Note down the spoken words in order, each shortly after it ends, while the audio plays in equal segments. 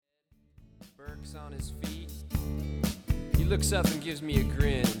back's on his feet. He looks up and gives me a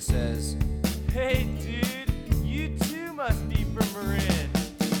grin and says, "Hey dude, you too must be from Marin."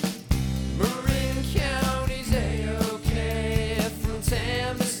 Marin County's A-OK, from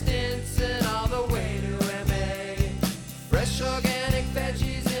Tampa, Stinson, all the way to M.A. Fresh organic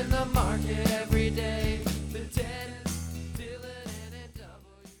veggies in the market every day.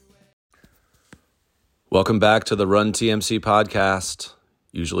 Welcome back to the Run TMC podcast.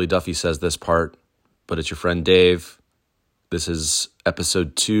 Usually Duffy says this part, but it's your friend Dave. This is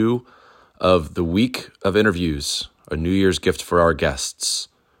episode 2 of the week of interviews, a New Year's gift for our guests.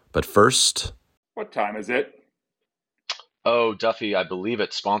 But first... What time is it? Oh, Duffy, I believe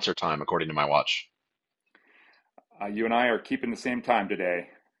it's sponsor time, according to my watch. You and I are keeping the same time today.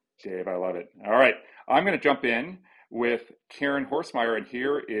 Dave, I love it. All right, I'm going to jump in with Caren Horstmeyer, and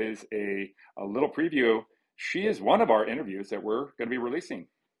here is a little preview. She is one of our interviews that we're going to be releasing.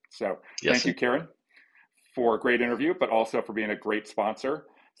 So Thank you, Caren, for a great interview, but also for being a great sponsor.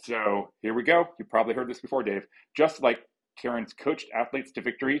 So here we go. You probably heard this before, Dave. Just like Caren's coached athletes to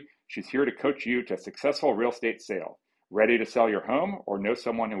victory, she's here to coach you to a successful real estate sale. Ready to sell your home or know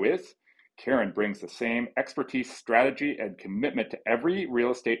someone who is? Caren brings the same expertise, strategy, and commitment to every real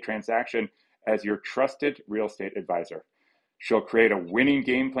estate transaction as your trusted real estate advisor. She'll create a winning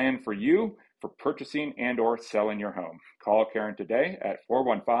game plan for you for purchasing and or selling your home. Call Caren today at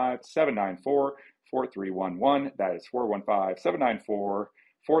 415-794-4311. That is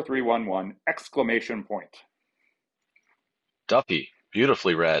 415-794-4311, exclamation point. Duffy,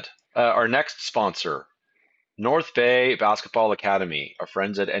 beautifully read. Our next sponsor, North Bay Basketball Academy, our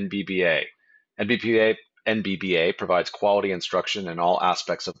friends at NBBA. NBBA provides quality instruction in all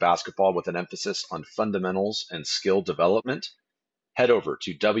aspects of basketball with an emphasis on fundamentals and skill development. Head over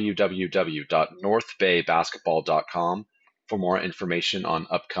to www.northbaybasketball.com for more information on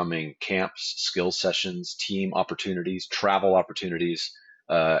upcoming camps, skill sessions, team opportunities, travel opportunities.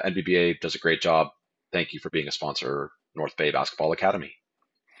 NBBA does a great job. Thank you for being a sponsor, North Bay Basketball Academy.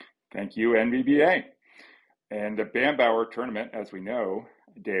 Thank you, NBBA. And the Bambauer tournament, as we know,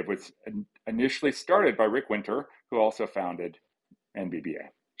 Dave, was initially started by Rick Winter, who also founded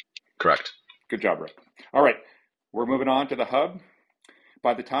NBBA. Correct. Good job, Rick. All right, we're moving on to the Hub.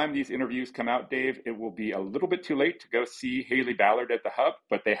 By the time these interviews come out, Dave, it will be a little bit too late to go see Haley Ballard at the Hub,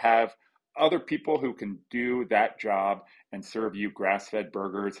 but they have other people who can do that job and serve you grass-fed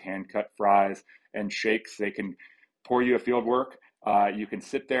burgers, hand-cut fries, and shakes. They can pour you a field work. You can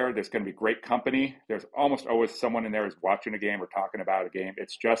sit there. There's going to be great company. There's almost always someone in there who's watching a game or talking about a game.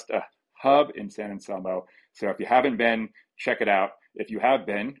 It's just a Hub in San Anselmo. So if you haven't been, check it out. If you have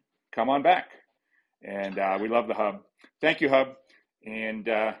been, come on back. And we love the Hub. Thank you, Hub. And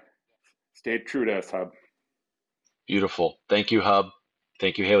stay true to us, Hub. Beautiful. Thank you, Hub.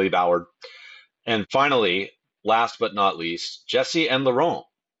 Thank you, Haley Ballard. And finally, last but not least, Jesse and Laurent.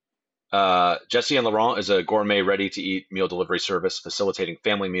 Jesse and Laurent is a gourmet ready-to-eat meal delivery service facilitating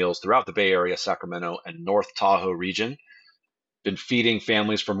family meals throughout the Bay Area, Sacramento, and North Tahoe region. Been feeding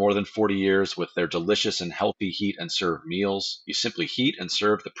families for more than 40 years with their delicious and healthy heat and serve meals. You simply heat and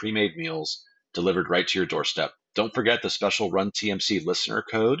serve the pre-made meals delivered right to your doorstep. Don't forget the special Run TMC listener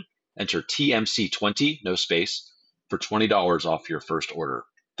code. Enter TMC20, no space, for $20 off your first order.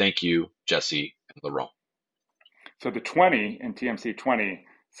 Thank you, Jesse and Laurent. So the 20 in TMC 20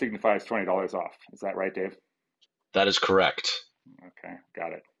 signifies $20 off. Is that right, Dave? That is correct. Okay,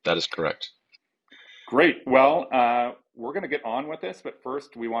 got it. That is correct. Great. Well, we're going to get on with this, but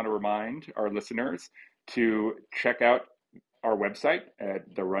first we want to remind our listeners to check out our website at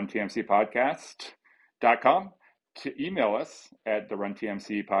theruntmcpodcast.com, to email us at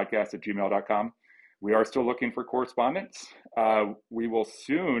theruntmcpodcast@gmail.com. We are still looking for correspondence. We will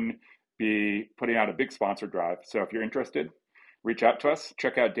soon be putting out a big sponsor drive. So if you're interested, reach out to us.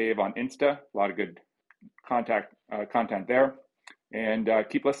 Check out Dave on Insta. A lot of good content there. And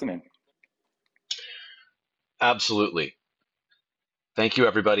keep listening. Absolutely. Thank you,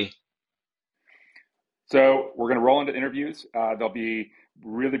 everybody. So we're going to roll into interviews. There'll be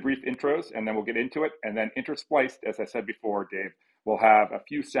really brief intros, and then we'll get into it. And then interspliced, as I said before, Dave, we'll have a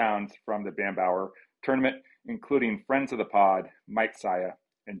few sounds from the Bambauer tournament, including friends of the pod, Mike Saya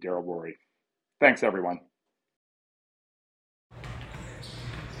and Daryl Rory. Thanks, everyone.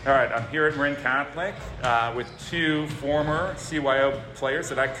 All right, I'm here at Marin Catholic with two former CYO players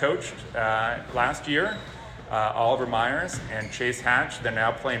that I coached last year, Oliver Myers and Chase Hatch. They're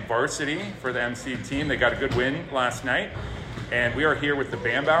now playing varsity for the MC team. They got a good win last night. And we are here with the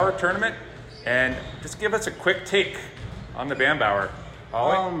Bambauer tournament. And just give us a quick take on the Bambauer.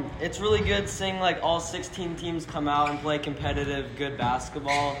 Ollie? It's really good seeing like all 16 teams come out and play competitive, good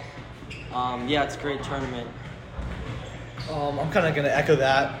basketball. Yeah, it's a great tournament. I'm kind of going to echo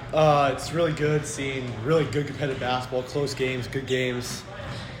that. It's really good seeing really good competitive basketball, close games, good games.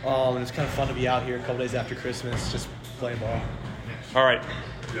 And it's kind of fun to be out here a couple days after Christmas just playing ball. All right.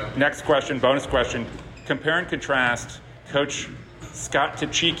 Next question, bonus question. Compare and contrast Coach Scott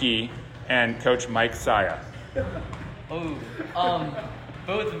Tachiki and Coach Mike Saya.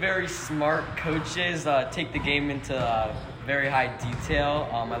 Both very smart coaches, take the game into very high detail.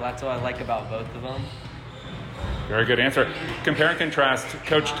 That's what I like about both of them. Very good answer. Compare and contrast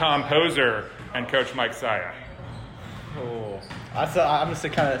Coach Tom Poser and Coach Mike Saya. I'm just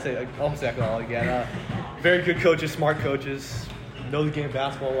kind of say almost echo all again. Very good coaches, smart coaches, know the game of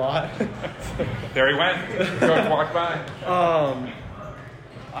basketball a lot. There he went. Coach walked by.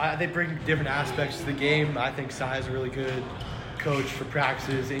 They bring different aspects to the game. I think Sai's a really good coach for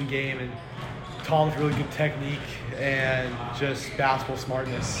practices in game, and Tom's really good technique and just basketball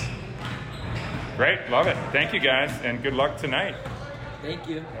smartness. Great, love it. Thank you guys, and good luck tonight. Thank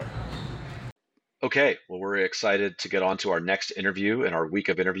you. Okay, well, we're excited to get on to our next interview in our week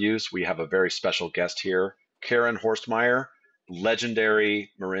of interviews. We have a very special guest here, Caren Horstmeyer,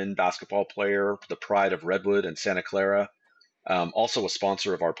 legendary Marin basketball player, the pride of Redwood and Santa Clara, also a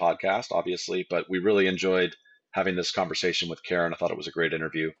sponsor of our podcast, obviously, but we really enjoyed having this conversation with Caren. I thought it was a great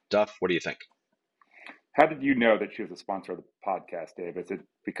interview. Duff, what do you think? How did you know that she was a sponsor of the podcast, Dave? Is it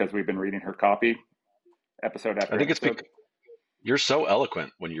because we've been reading her copy episode after I think episode? it's because you're so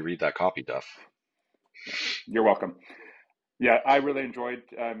eloquent when you read that copy, Duff. You're welcome. Yeah, I really enjoyed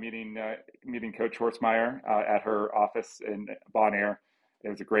meeting Coach Horstmeyer at her office in Bon Air. It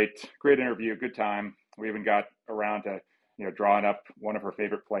was a great interview, good time. We even got around to drawing up one of her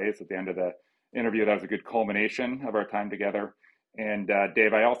favorite plays at the end of the interview. That was a good culmination of our time together. And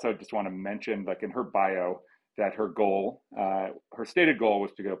Dave, I also just want to mention, like in her bio, that her goal, her stated goal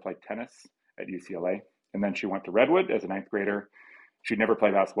was to go play tennis at UCLA. And then she went to Redwood as a ninth grader. She'd never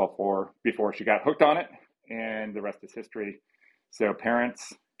played basketball before she got hooked on it, and the rest is history. So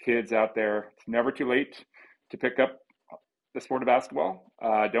parents, kids out there, it's never too late to pick up the sport of basketball.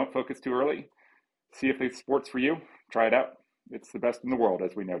 Don't focus too early. See if the sport's for you. Try it out. It's the best in the world,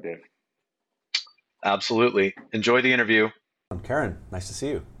 as we know, Dave. Absolutely. Enjoy the interview. Caren, nice to see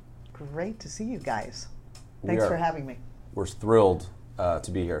you. Great to see you guys. Thanks for having me. We're thrilled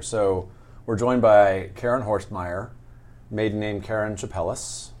to be here. So we're joined by Caren Horstmeyer, maiden name Karen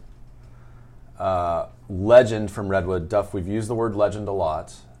Chapelis, legend from Redwood. Duff, we've used the word legend a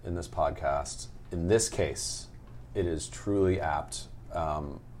lot in this podcast. In this case, it is truly apt.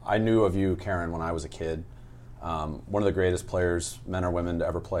 I knew of you, Caren, when I was a kid. One of the greatest players, men or women, to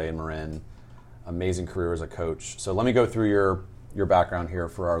ever play in Marin. Amazing career as a coach. So let me go through your background here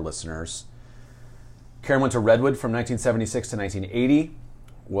for our listeners. Caren went to Redwood from 1976 to 1980,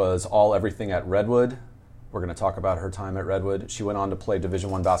 was all everything at Redwood. We're going to talk about her time at Redwood. She went on to play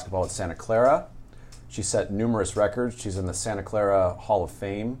Division I basketball at Santa Clara. She set numerous records. She's in the Santa Clara Hall of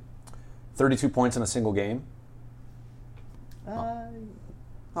Fame. 32 points in a single game.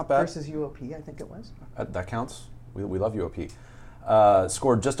 Not bad. Versus UOP, I think it was. That counts. We love UOP.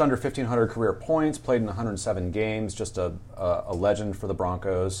 Scored just under 1,500 career points, played in 107 games, just a legend for the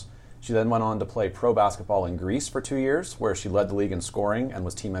Broncos. She then went on to play pro basketball in Greece for 2 years, where she led the league in scoring and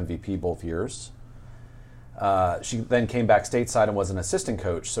was team MVP both years. She then came back stateside and was an assistant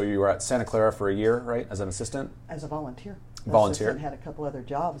coach. So you were at Santa Clara for a year, right, as an assistant? As a volunteer. Volunteer. Assistant, had a couple other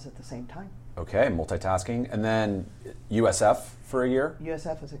jobs at the same time. Okay, multitasking. And then USF for a year?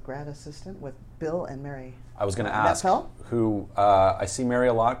 USF as a grad assistant with Bill and Mary. I was going to ask who, I see Mary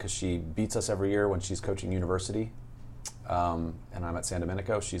a lot because she beats us every year when she's coaching university. And I'm at San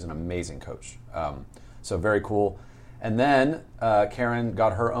Domenico. She's an amazing coach. So very cool. And then Caren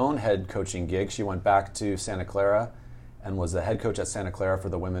got her own head coaching gig. She went back to Santa Clara and was the head coach at Santa Clara for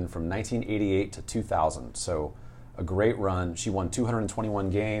the women from 1988 to 2000. So a great run. She won 221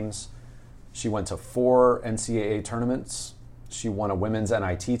 games. She went to 4 NCAA tournaments. She won a women's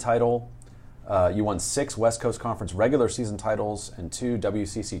NIT title. You won 6 West Coast Conference regular season titles and 2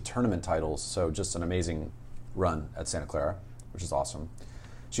 WCC tournament titles. So just an amazing run at Santa Clara, which is awesome.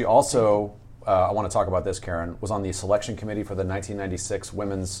 She also, I want to talk about this, Caren, was on the selection committee for the 1996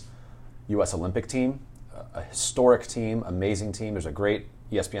 women's U.S. Olympic team. A historic team, amazing team. There's a great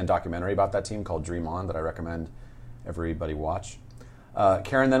ESPN documentary about that team called Dream On that I recommend everybody watch.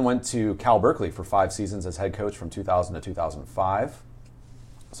 Caren then went to Cal Berkeley for 5 seasons as head coach from 2000 to 2005.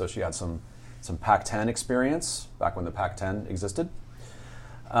 So she had some Pac-10 experience back when the Pac-10 existed.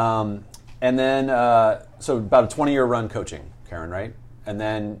 And then, so about a 20-year run coaching, Caren, right? And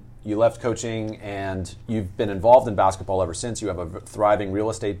then you left coaching and you've been involved in basketball ever since. You have a thriving real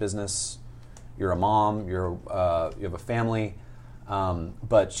estate business. You're a mom. You have a family.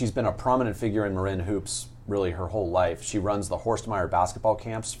 But she's been a prominent figure in Marin hoops really her whole life. She runs the Horstmeyer basketball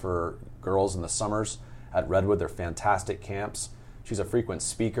camps for girls in the summers at Redwood. They're fantastic camps. She's a frequent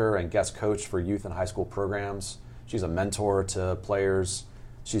speaker and guest coach for youth and high school programs. She's a mentor to players.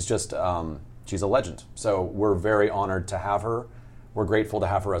 She's just, she's a legend. So we're very honored to have her. We're grateful to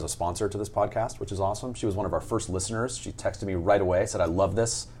have her as a sponsor to this podcast, which is awesome. She was one of our first listeners. She texted me right away, said, I love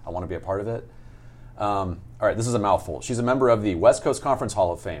this. I want to be a part of it. All right, this is a mouthful. She's a member of the West Coast Conference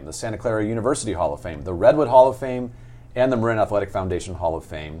Hall of Fame, the Santa Clara University Hall of Fame, the Redwood Hall of Fame, and the Marin Athletic Foundation Hall of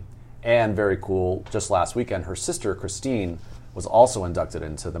Fame. And very cool, just last weekend, her sister, Christine, was also inducted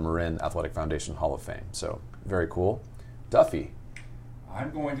into the Marin Athletic Foundation Hall of Fame. So very cool. Duffy.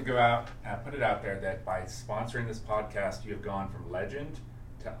 I'm going to go out and put it out there that by sponsoring this podcast, you have gone from legend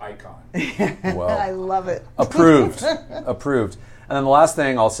to icon. Well, I love it. Approved. Approved. And then the last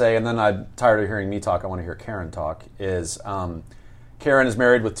thing I'll say, and then I'm tired of hearing me talk, I want to hear Caren talk, is Caren is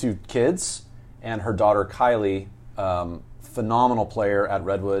married with 2 kids, and her daughter Kylie, phenomenal player at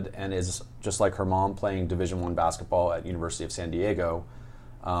Redwood, and is just like her mom playing Division I basketball at University of San Diego.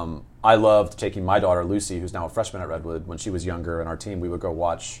 I loved taking my daughter Lucy, who's now a freshman at Redwood. When she was younger in our team, we would go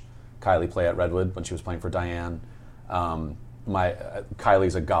watch Kylie play at Redwood when she was playing for Diane.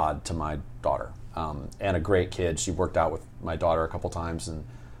 Kylie's a god to my daughter, and a great kid. She worked out with my daughter a couple times, and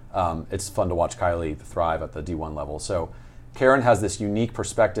it's fun to watch Kylie thrive at the D1 level. So Caren has this unique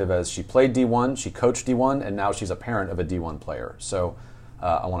perspective as she played D1, she coached D1, and now she's a parent of a D1 player. So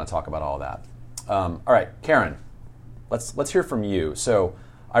I want to talk about all of that. All right, Caren, let's hear from you. So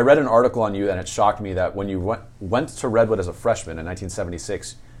I read an article on you, and it shocked me that when you went to Redwood as a freshman in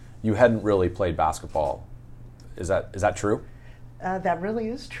 1976, you hadn't really played basketball. Is that true? That really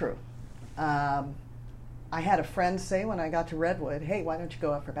is true. I had a friend say when I got to Redwood, hey, why don't you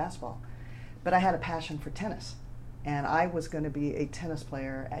go out for basketball? But I had a passion for tennis, and I was going to be a tennis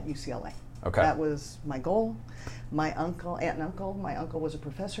player at UCLA. Okay. That was my goal. My aunt and uncle, my uncle was a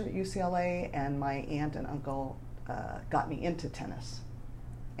professor at UCLA, and my aunt and uncle got me into tennis.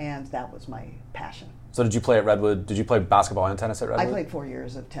 And that was my passion. So did you play at Redwood? Did you play basketball and tennis at Redwood? I played 4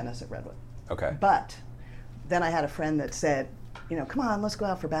 years of tennis at Redwood. Okay. But then I had a friend that said, come on, let's go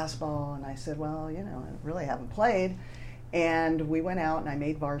out for basketball. And I said, well, I really haven't played. And we went out and I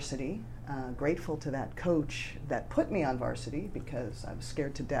made varsity. Grateful to that coach that put me on varsity because I was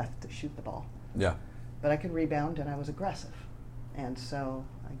scared to death to shoot the ball. Yeah. But I could rebound and I was aggressive. And so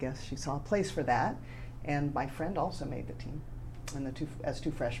I guess she saw a place for that. And my friend also made the team. And as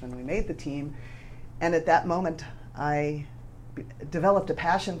 2 freshmen, we made the team. And at that moment, I developed a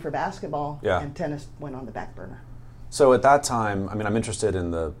passion for basketball, and tennis went on the back burner. So at that time, I'm interested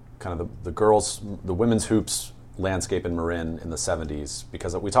in the kind of the women's hoops landscape in Marin in the 70s,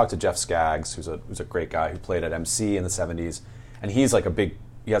 because we talked to Jeff Skaggs, who's a great guy who played at MC in the 70s, and he's like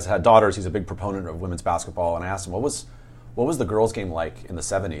he has had daughters, he's a big proponent of women's basketball, and I asked him, what was the girls' game like in the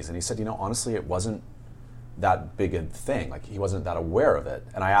 70s? And he said, honestly, it wasn't that big a thing. Like, he wasn't that aware of it.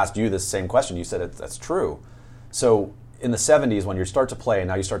 And I asked you this same question. You said that's true. So in the 70s, when you start to play and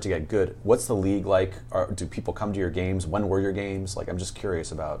now you start to get good, what's the league like? Do people come to your games? When were your games? Like, I'm just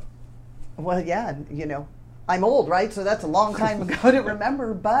curious about. Well, yeah, I'm old, right? So that's a long time ago to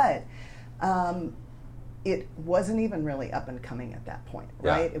remember, but it wasn't even really up and coming at that point,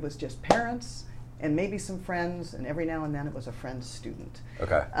 right? Yeah. It was just parents and maybe some friends, and every now and then it was a friend's student.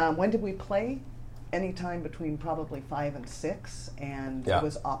 Okay. When did we play? Anytime between probably 5 and 6, and it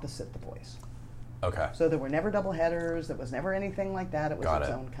was opposite the boys. Okay. So there were never double headers. There was never anything like that. It was its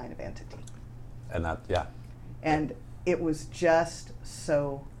own kind of entity. And And it was just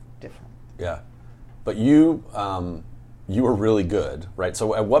so different. Yeah. But you were really good, right?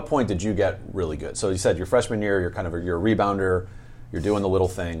 So at what point did you get really good? So you said your freshman year, you're a rebounder, you're doing the little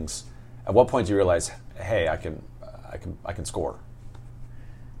things. At what point do you realize, hey, I can score?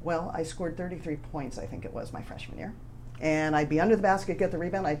 Well, I scored 33 points, I think it was, my freshman year. And I'd be under the basket, get the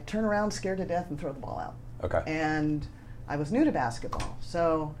rebound, I'd turn around scared to death and throw the ball out. Okay. And I was new to basketball,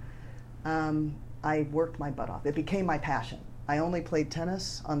 so I worked my butt off. It became my passion. I only played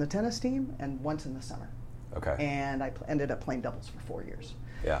tennis on the tennis team and once in the summer. Okay. And I ended up playing doubles for 4 years.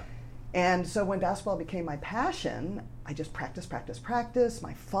 Yeah. And so when basketball became my passion, I just practiced.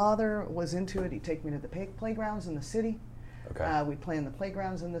 My father was into it. He'd take me to the playgrounds in the city. Okay. We'd play in the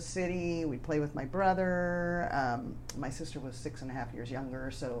playgrounds in the city. We'd play with my brother. My sister was 6.5 years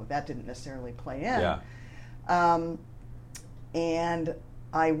younger, so that didn't necessarily play in. Yeah. And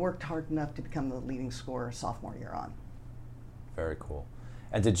I worked hard enough to become the leading scorer sophomore year on. Very cool.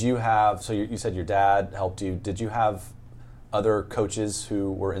 And did you have, so you said your dad helped you, did you have other coaches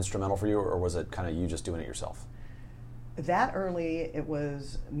who were instrumental for you, or was it kind of you just doing it yourself? That early, it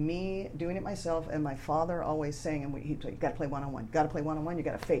was me doing it myself, and my father always saying, and he'd say, you got to play one-on-one, you got to play one-on-one, you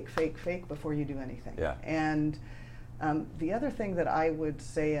got to fake before you do anything. Yeah. And the other thing that I would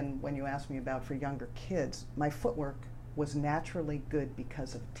say, and when you asked me about for younger kids, my footwork was naturally good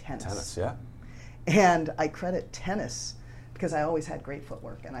because of tennis. Tennis, yeah. And I credit tennis because I always had great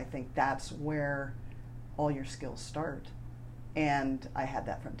footwork, and I think that's where all your skills start. And I had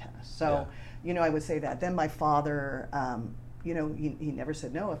that from tennis. So, I would say that. Then my father, he never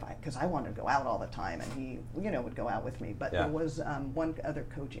said no because I wanted to go out all the time, and he, would go out with me. But there was one other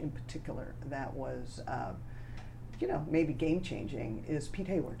coach in particular that was, maybe game-changing, is Pete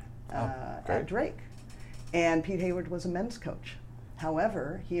Hayward at Drake. And Pete Hayward was a men's coach.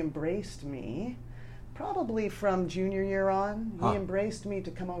 However, he embraced me probably from junior year on. He embraced me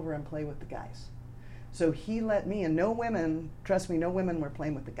to come over and play with the guys. So he let me, and no women, trust me, no women were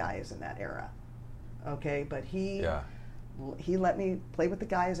playing with the guys in that era. Okay, but he let me play with the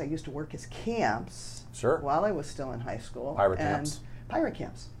guys. I used to work his camps while I was still in high school. Pirate camps. Pirate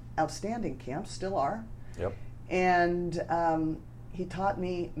camps. Outstanding camps, still are. Yep. And he taught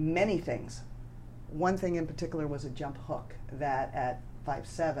me many things. One thing in particular was a jump hook that at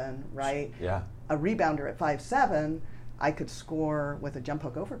 5'7", right? Yeah. A rebounder at 5'7", I could score with a jump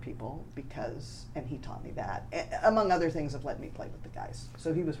hook over people and he taught me that, among other things of letting me play with the guys.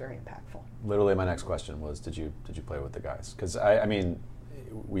 So he was very impactful. Literally, my next question was, did you play with the guys? Because I mean,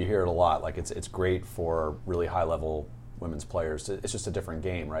 we hear it a lot. Like it's great for really high level women's players. It's just a different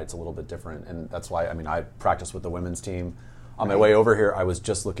game, right? It's a little bit different, and that's why I practiced with the women's team. On my way over here, I was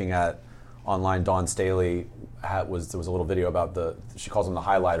just looking at online. Dawn Staley there was a little video about she calls them the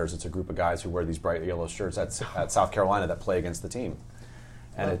highlighters. It's a group of guys who wear these bright yellow shirts at South Carolina that play against the team,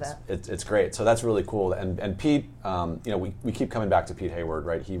 and it's great. So that's really cool. And Pete, we keep coming back to Pete Hayward,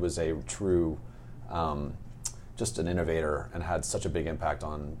 right? He was a true, just an innovator and had such a big impact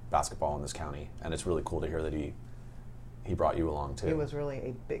on basketball in this county. And it's really cool to hear that he brought you along too. He was really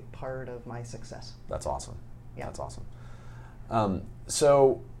a big part of my success. That's awesome. Yeah. That's awesome.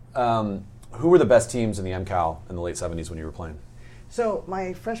 Who were the best teams in the MCAL in the late 70s when you were playing? So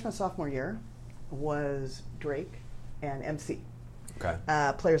my freshman, sophomore year was Drake and MC. Okay.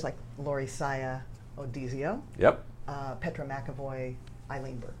 Players like Lori Saya Odizio. Yep. Petra McAvoy,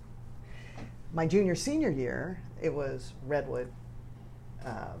 Eileen Burke. My junior, senior year, it was Redwood,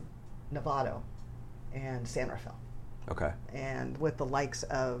 Novato, and San Rafael. Okay. And with the likes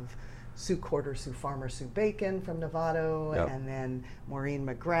of Sue Corder, Sue Farmer, Sue Bacon from Novato, and then Maureen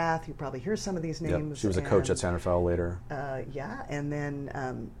McGrath. You probably hear some of these names. Yep. She was a coach at San Rafael later. And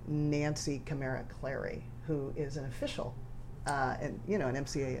then Nancy Camara Clary, who is an official, and an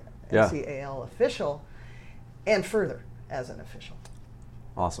MCAL official, and further as an official.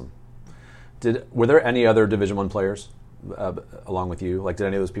 Awesome. Were there any other Division I players along with you? Like, did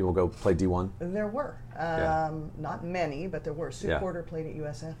any of those people go play D1? There were. Not many, but there were. Sue Porter played at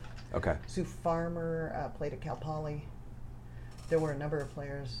USF. Okay. Sue Farmer played at Cal Poly. There were a number of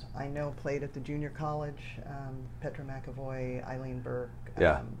players I know played at the junior college. Petra McAvoy, Eileen Burke.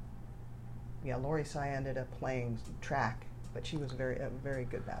 Lori Saya ended up playing track, but she was a very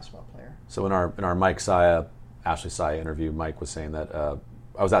good basketball player. So in our Mike Saya, Ashley Saya interview, Mike was saying that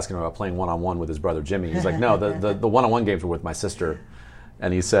I was asking him about playing one-on-one with his brother Jimmy. He's like, no, the one-on-one games were with my sister.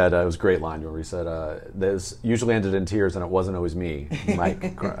 And he said, it was a great line where he said, this usually ended in tears, and it wasn't always me,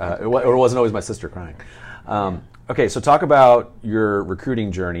 Mike, or it wasn't always my sister crying. Okay, so talk about your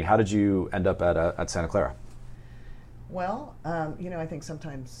recruiting journey. How did you end up at Santa Clara? Well, I think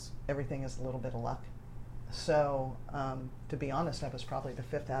sometimes everything is a little bit of luck. So, to be honest, I was probably the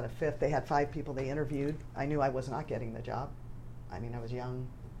fifth out of fifth. They had 5 people they interviewed. I knew I was not getting the job. I mean, I was young.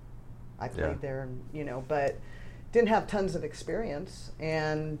 I played there, but didn't have tons of experience,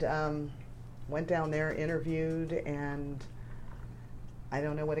 and went down there, interviewed, and I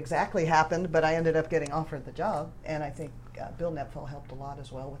don't know what exactly happened, but I ended up getting offered the job, and I think Bill Nepfel helped a lot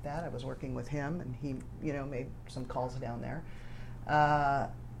as well with that. I was working with him, and he, made some calls down there.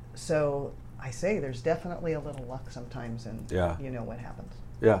 So I say there's definitely a little luck sometimes, and what happens.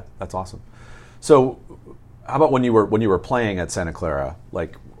 Yeah, that's awesome. So, how about when you were playing at Santa Clara?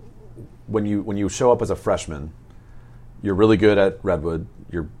 Like, when you show up as a freshman, you're really good at Redwood.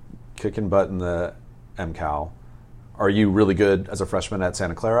 You're kicking butt in the MCAL. Are you really good as a freshman at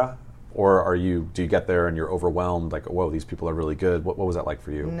Santa Clara, or do you get there and you're overwhelmed? Like, whoa, these people are really good. What was that like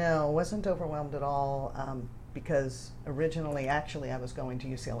for you? No, wasn't overwhelmed at all. Because originally, actually, I was going to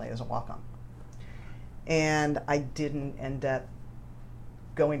UCLA as a walk-on, and I didn't end up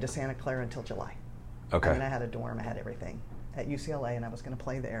going to Santa Clara until July. Okay. I mean, I had a dorm, I had everything at UCLA, and I was going to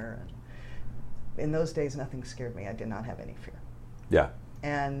play there. And in those days, nothing scared me. I did not have any fear. Yeah.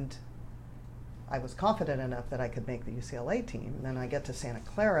 And I was confident enough that I could make the UCLA team. Then I get to Santa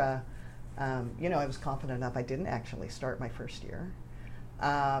Clara. I was confident enough. I didn't actually start my first year.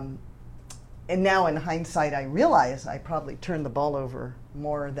 And now in hindsight, I realize I probably turned the ball over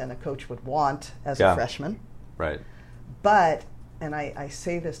more than a coach would want as a freshman. Right. But, and I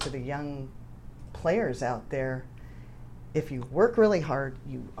say this to the young players out there, if you work really hard,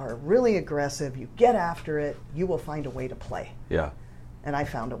 you are really aggressive, you get after it, you will find a way to play. Yeah. And I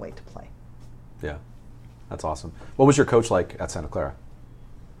found a way to play. Yeah. That's awesome. What was your coach like at Santa Clara?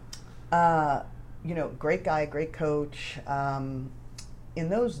 Great guy, great coach. In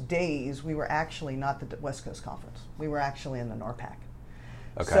those days, we were actually not the West Coast Conference. We were actually in the NORPAC.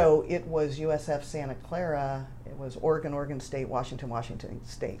 Okay. So it was USF Santa Clara, it was Oregon, Oregon State, Washington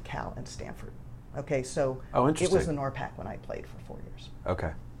State, Cal, and Stanford. Okay, so it was the NORPAC when I played for 4 years.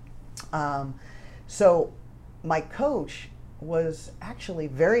 Okay. So my coach was actually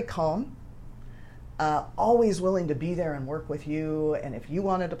very calm, always willing to be there and work with you, and if you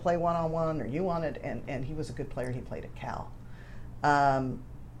wanted to play one-on-one or you wanted, and he was a good player, he played at Cal.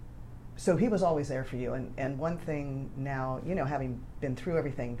 So he was always there for you. And one thing now, having been through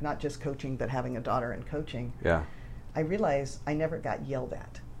everything, not just coaching, but having a daughter and coaching, I realized I never got yelled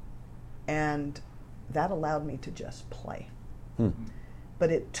at. And that allowed me to just play. But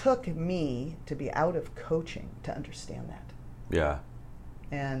it took me to be out of coaching to understand that. Yeah.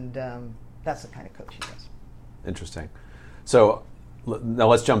 And that's the kind of coach he was. Interesting. So now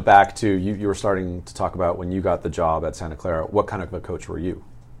let's jump back to you were starting to talk about when you got the job at Santa Clara. What kind of a coach were you?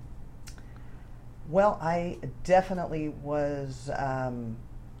 Well, I definitely was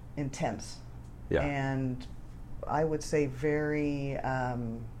intense. Yeah. And I would say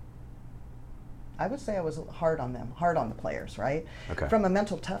I was hard on them, hard on the players, right? Okay. From a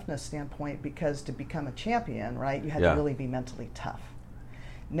mental toughness standpoint, because to become a champion, right, you had to really be mentally tough.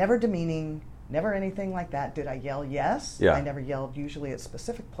 Never demeaning, never anything like that. Did I yell? Yes. Yeah. I never yelled usually at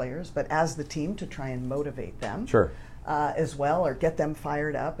specific players, but as the team to try and motivate them as well, or get them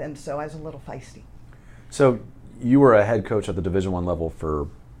fired up. And so I was a little feisty. So you were a head coach at the Division I level for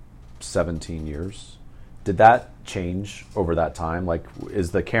 17 years. Did that change over that time? Like,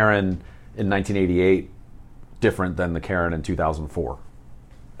 is the Caren in 1988 different than the Caren in 2004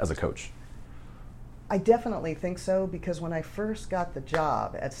 as a coach? I definitely think so, because when I first got the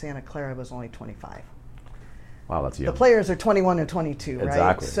job at Santa Clara, I was only 25. Wow, that's young. The players are 21 and 22, right?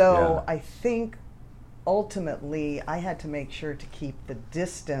 Exactly. So I think ultimately I had to make sure to keep the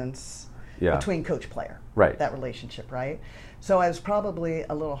distance between coach-player, right? That relationship, right? So I was probably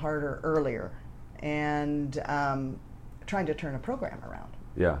a little harder earlier, and trying to turn a program around.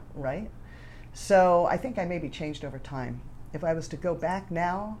 Yeah. Right? So I think I maybe changed over time. If I was to go back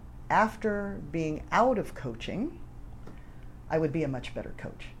now, after being out of coaching, I would be a much better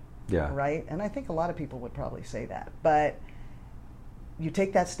coach. Yeah. Right? And I think a lot of people would probably say that. But you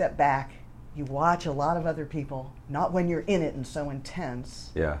take that step back, you watch a lot of other people, not when you're in it and so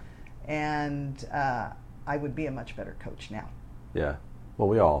intense. Yeah. And I would be a much better coach now. Yeah.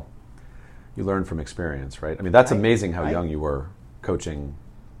 Well, you learn from experience, right? I mean, that's amazing how young you were coaching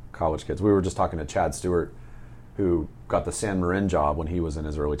college kids. We were just talking to Chad Stewart, who got the San Marin job when he was in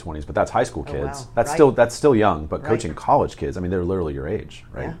his early 20s, but that's high school kids. Wow. That's still young, but coaching college kids, I mean, they're literally your age,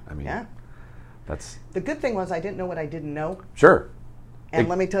 right? Yeah. I mean, that's... The good thing was I didn't know what I didn't know. Sure. And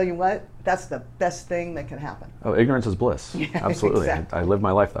let me tell you what, that's the best thing that can happen. Oh, ignorance is bliss. Yeah, absolutely. Exactly. I live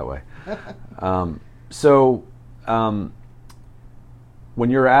my life that way. When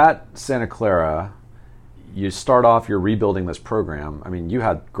you're at Santa Clara, you start off, you're rebuilding this program. I mean, you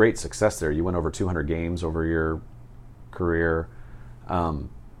had great success there. You went over 200 games over your career. How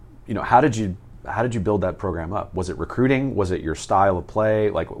did you build that program up? Was it recruiting? Was it your style of play?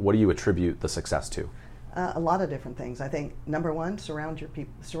 Like, what do you attribute the success to? A lot of different things. I think number one, surround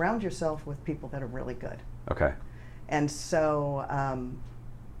yourself with people that are really good. Okay. And so,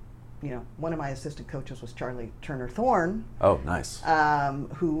 one of my assistant coaches was Charlie Turner Thorne. Oh, nice.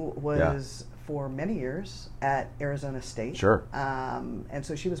 Who was for many years at Arizona State. Sure. And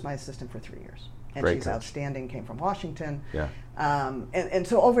so she was my assistant for 3 years. And Great she's coach. outstanding, came from Washington. Yeah. And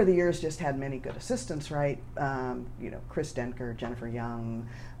so over the years just had many good assistants, right? Chris Denker, Jennifer Young,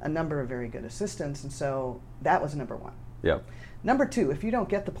 a number of very good assistants. And so that was number one. Yeah. Number two, if you don't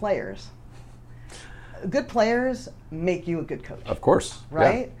get the players, good players make you a good coach. Of course.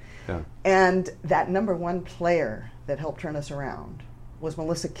 Right? Yeah. And that number one player that helped turn us around was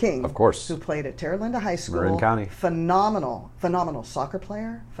Melissa King. Of course. Who played at Terra Linda High School. Marin County. Phenomenal soccer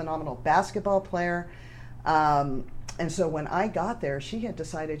player, phenomenal basketball player. And so when I got there, she had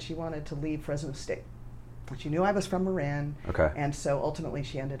decided she wanted to leave Fresno State. She knew I was from Marin. Okay. And so ultimately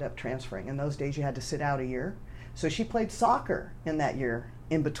she ended up transferring. In those days you had to sit out a year. So she played soccer in that year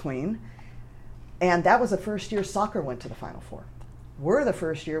in between. And that was the first year soccer went to the Final Four. We're the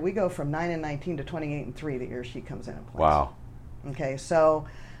first year. We go from 9-19 to 28-3 the year she comes in and plays. Wow. Okay, so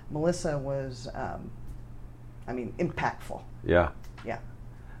Melissa was, impactful. Yeah. Yeah.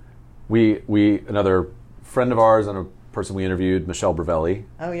 We another friend of ours and a person we interviewed, Michelle Bravelli,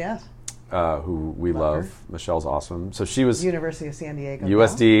 Oh, yes. who we Love love. Michelle's awesome. So she was University of San Diego.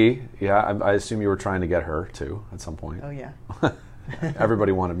 USD. Yeah, I assume you were trying to get her too at some point. Oh, yeah.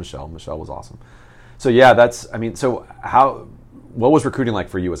 Everybody wanted Michelle. Michelle was awesome. So yeah, what was recruiting like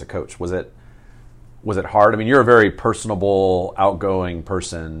for you as a coach? Was it hard? I mean, you're a very personable, outgoing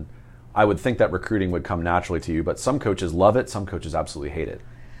person. I would think that recruiting would come naturally to you, but some coaches love it, some coaches absolutely hate it.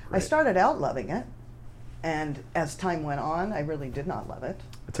 I started out loving it, and as time went on, I really did not love it.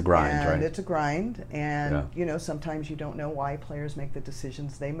 It's a grind, and right? It's a grind, and Yeah. sometimes you don't know why players make the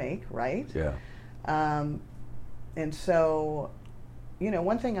decisions they make, right? Yeah. And so,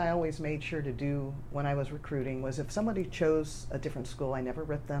 one thing I always made sure to do when I was recruiting was if somebody chose a different school, I never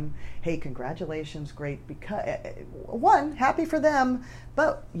ripped them. Hey, congratulations, great. Because one, happy for them,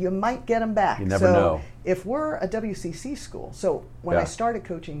 but you might get them back. You never know. If we're a WCC school, so when Yeah. I started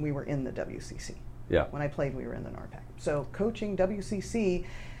coaching, we were in the WCC. Yeah. When I played, we were in the NARPAC. So coaching WCC,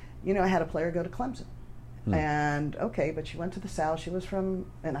 I had a player go to Clemson. And okay, but she went to the South. She was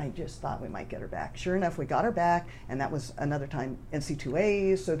and I just thought we might get her back. Sure enough, we got her back, and that was another time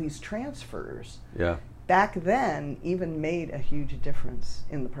NC2As. So these transfers back then even made a huge difference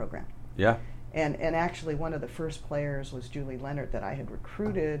in the program. Yeah. And actually, one of the first players was Julie Leonard that I had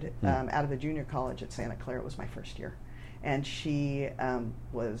recruited out of a junior college at Santa Clara. It was my first year. And she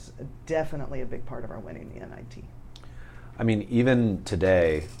was definitely a big part of our winning the NIT. I mean, even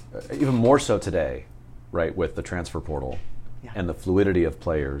today, even more so today, right, with the transfer portal and the fluidity of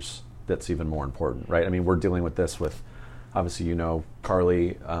players, that's even more important, right? I mean, we're dealing with this with, obviously,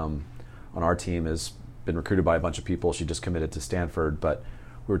 Carly on our team has been recruited by a bunch of people. She just committed to Stanford, but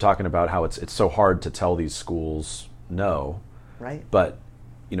we were talking about how it's so hard to tell these schools no. Right. But,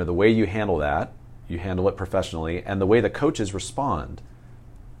 the way you handle that, you handle it professionally, and the way the coaches respond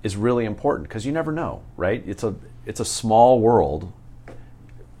is really important because you never know, right? It's a small world.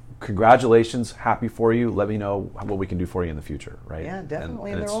 Congratulations, happy for you. Let me know what we can do for you in the future, right? Yeah,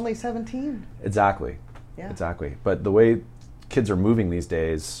 definitely. And they're only 17. Exactly. Yeah. Exactly. But the way kids are moving these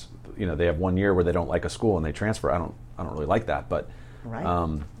days, they have 1 year where they don't like a school and they transfer. I don't really like that, but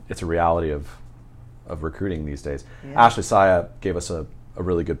right. It's a reality of recruiting these days. Yeah. Ashley Saya gave us a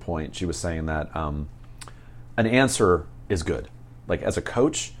really good point. She was saying that an answer is good. Like as a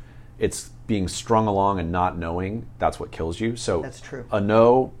coach, it's being strung along and not knowing, that's what kills you. So that's true. A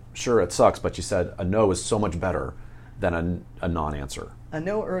no, sure, it sucks, but you said a no is so much better than a non-answer. A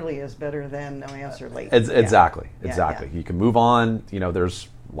no early is better than no answer late. Exactly. Yeah. You can move on. There's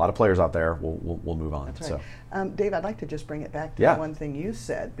a lot of players out there. We'll move on. That's right. So. Dave, I'd like to just bring it back to the one thing you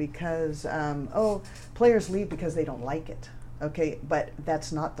said, because, players leave because they don't like it. Okay, but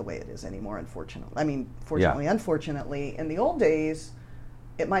that's not the way it is anymore, unfortunately. I mean, fortunately, unfortunately. In the old days,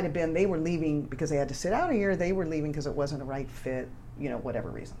 it might have been they were leaving because they had to sit out a year. They were leaving because it wasn't a right fit,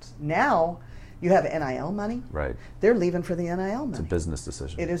 whatever reasons. Now, you have NIL money. Right. They're leaving for the NIL money. It's a business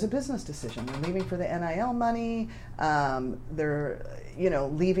decision. It is a business decision. They're leaving for the NIL money. They're,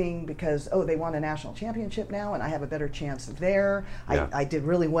 leaving because, they want a national championship now, and I have a better chance there. Yeah. I did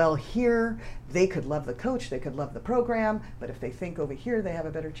really well here. They could love the coach. They could love the program. But if they think over here they have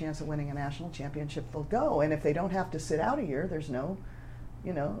a better chance of winning a national championship, they'll go. And if they don't have to sit out a year, there's no,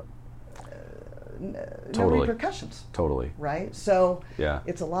 no repercussions. Totally. Right? So yeah.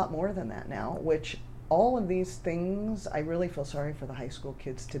 It's a lot more than that now, which all of these things, I really feel sorry for the high school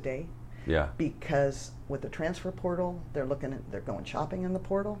kids today. Yeah. Because with the transfer portal, they're going shopping in the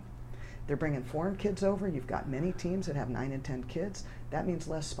portal. They're bringing foreign kids over. You've got many teams that have 9 and 10 kids. That means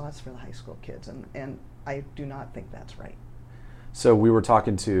less spots for the high school kids, and I do not think that's right. So we were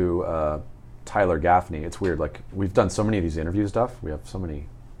talking to Tyler Gaffney. It's weird. Like we've done so many of these interview stuff. We have so many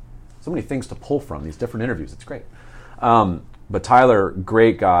things to pull from these different interviews. It's great. But Tyler,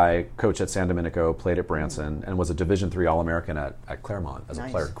 great guy, coach at San Domenico, played at Branson, and was a Division III All-American at Claremont as a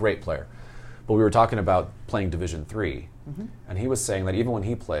player. Great player. But we were talking about playing Division III, and he was saying that even when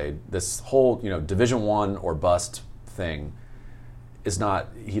he played, this whole Division I or bust thing is not.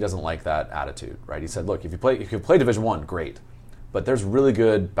 He doesn't like that attitude, right? He said, look, if you play Division I, great, but there's really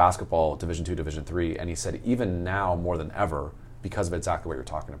good basketball, Division II, Division III, and he said even now more than ever, because of exactly what you're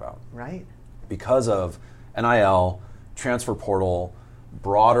talking about. Right. Because of NIL, transfer portal,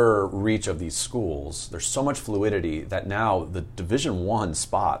 broader reach of these schools, there's so much fluidity that now the Division I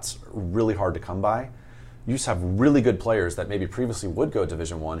spots are really hard to come by. You just have really good players that maybe previously would go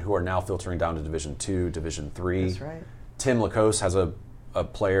Division I who are now filtering down to Division II, Division III. That's right. Tim Lacoste has a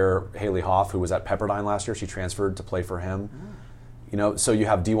player, Haley Hoff, who was at Pepperdine last year. She transferred to play for him. You know, so you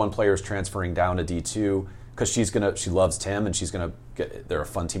have D1 players transferring down to D2 because she loves Tim and they're a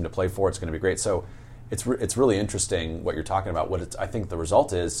fun team to play for. It's going to be great. So it's really interesting what you're talking about. I think the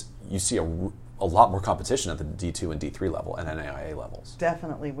result is you see a lot more competition at the D2 and D3 level and NAIA levels.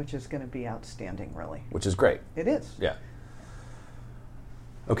 Definitely, which is going to be outstanding, really. Which is great. It is. Yeah.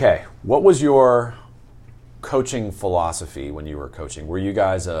 Okay, what was your coaching philosophy when you were coaching? Were you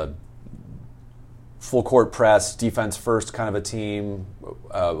guys a full court press, defense first kind of a team?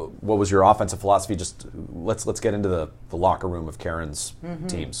 What was your offensive philosophy? Just let's get into the locker room of Caren's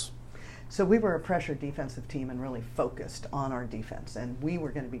teams. So we were a pressure defensive team and really focused on our defense, and we were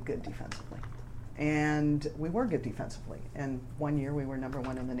going to be good defensively. And we were good defensively. And one year we were number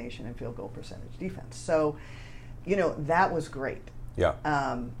 1 in the nation in field goal percentage defense. So, you know, that was great. Yeah.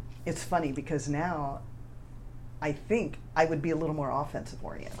 It's funny because now I think I would be a little more offensive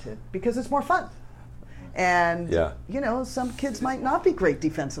oriented because it's more fun. And, you know, some kids might not be great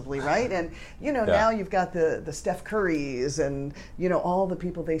defensively, right? And, you know, now you've got the Steph Currys and, you know, all the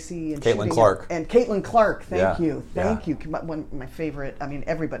people they see. And Caitlin Clark. And Caitlin Clark, thank you. One my favorite, I mean,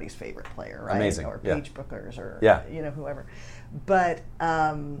 everybody's favorite player, right? Amazing. Or Paige Bookers or, you know, whoever. But,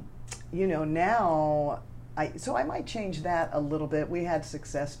 you know, now, I might change that a little bit. We had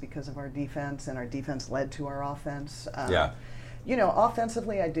success because of our defense, and our defense led to our offense. You know,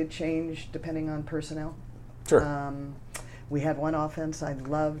 offensively, I did change depending on personnel. Sure. We had one offense I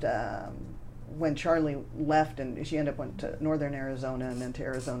loved when Charlie left, and she ended up went to Northern Arizona and then to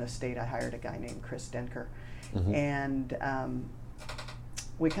Arizona State. I hired a guy named Chris Denker, and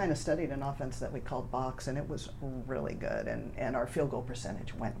we kind of studied an offense that we called box, and it was really good, and our field goal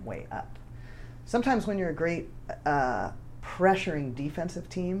percentage went way up. Sometimes when you're a great pressuring defensive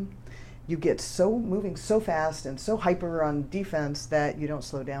team, you get moving so fast and so hyper on defense that you don't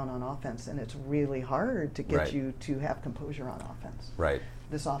slow down on offense, and it's really hard to get you to have composure on offense. Right.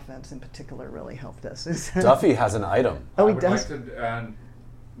 This offense in particular really helped us. Duffy has an item. Oh, he I would does? like to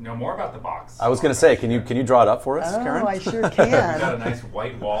know more about the box. I was going to say, can you draw it up for us, Oh, Caren? I sure We've got a can. nice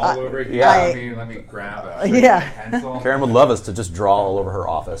white wall over here. Yeah. Let me grab a pencil. Caren would love us to just draw all over her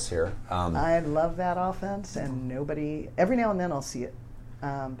office here. I love that offense, and every now and then I'll see it.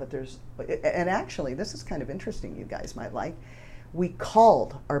 And actually, this is kind of interesting, you guys might like. We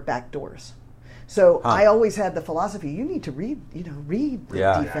called our back doors. So I always had the philosophy, you need to read the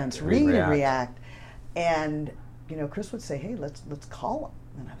defense, read and react. And, you know, Chris would say, hey, let's call them.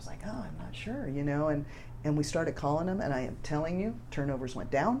 And I was like, oh, I'm not sure, you know. And we started calling them, and I am telling you, turnovers went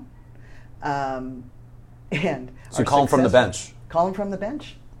down. And so you call them from the bench? Call them from the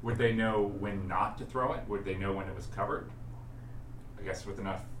bench. Would they know when not to throw it? Would they know when it was covered? I guess with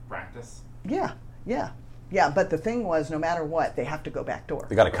enough practice. Yeah. But the thing was, no matter what, they have to go back door.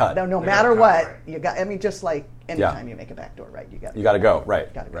 They got to cut. No matter what, you got. I mean, just like anytime you make a back door, right? You got to go. Right.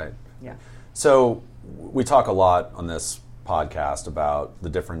 Right. Yeah. So we talk a lot on this podcast about the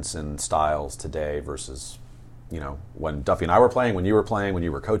difference in styles today versus, you know, when Duffy and I were playing, when you were playing, when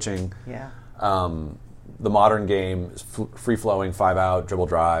you were coaching. Yeah. The modern game is free flowing, 5-out, dribble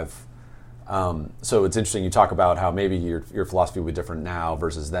drive. So it's interesting, you talk about how maybe your philosophy would be different now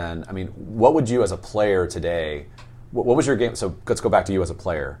versus then. I mean, what would you as a player today, what was your game? So let's go back to you as a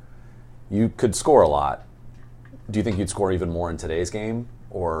player. You could score a lot. Do you think you'd score even more in today's game?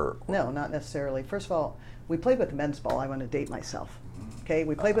 Or No, not necessarily. First of all, we played with the men's ball. I want to date myself. Okay,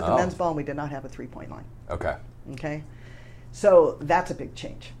 we played with the men's ball and we did not have a three-point line. Okay, so that's a big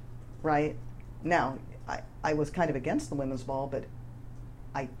change, right? Now, I was kind of against the women's ball, but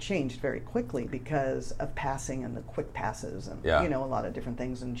I changed very quickly because of passing and the quick passes and you know, a lot of different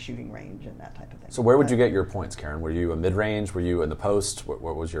things and shooting range and that type of thing. So where would you get your points, Caren? Were you a mid-range? Were you in the post?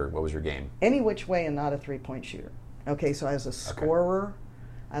 What was your game? Any which way and not a three-point shooter. Okay, so as a scorer,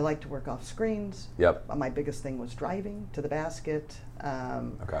 I like to work off screens. Yep. My biggest thing was driving to the basket.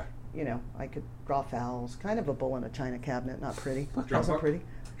 You know, I could draw fouls. Kind of a bull in a china cabinet. Not pretty. Wasn't pretty.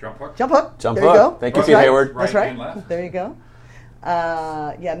 Jump hook. Jump hook. Jump there hook. You go. Thank you, Pete Hayward. That's Right right. and left. There you go.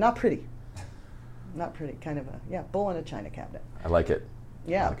 Yeah, not pretty. Not pretty. Kind of a bull in a china cabinet. I like it.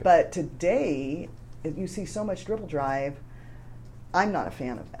 Yeah, but today you see so much dribble drive. I'm not a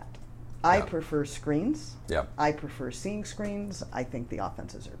fan of that. I Yeah. prefer screens. Yeah. I prefer seeing screens. I think the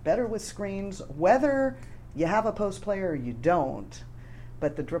offenses are better with screens, whether you have a post player or you don't.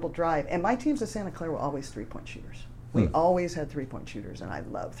 But the dribble drive, and my teams at Santa Clara were always 3-point shooters. We always had 3-point shooters, and I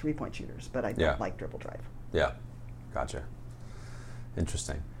love 3-point shooters, but I don't Yeah. like dribble drive. Yeah, gotcha.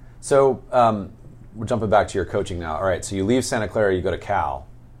 Interesting. So we're jumping back to your coaching now. All right, so you leave Santa Clara, you go to Cal.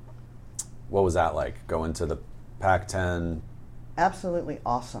 What was that like, going to the Pac-10? Absolutely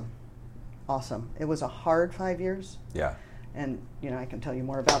awesome. Awesome. It was a hard 5 years. Yeah. And, I can tell you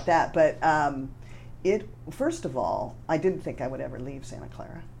more about that. But first of all, I didn't think I would ever leave Santa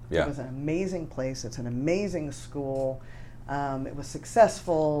Clara. Yeah. It was an amazing place. It's an amazing school. It was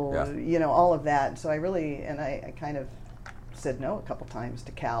successful, all of that. So I kind of said no a couple times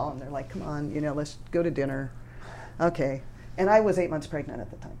to Cal. And they're like, come on, let's go to dinner. Okay. And I was 8 months pregnant at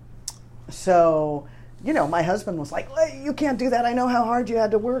the time. So, my husband was like, well, you can't do that. I know how hard you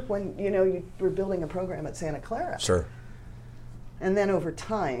had to work when, you were building a program at Santa Clara. Sure. And then over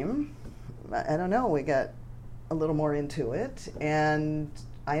time, I don't know, we got a little more into it, and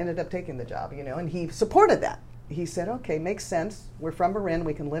I ended up taking the job, and he supported that. He said, okay, makes sense. We're from Marin.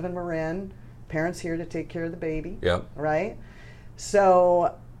 We can live in Marin. Parents here to take care of the baby. Yep. Right?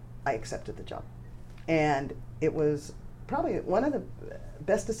 So I accepted the job. And it was probably one of the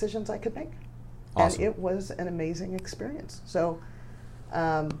best decisions I could make. Awesome. And it was an amazing experience. So,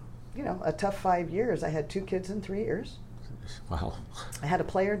 a tough 5 years. I had 2 kids in 3 years. Wow. I had a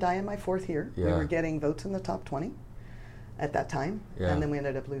player die in my 4th year. We Yeah. were getting votes in the top 20 at that time. Yeah. And then we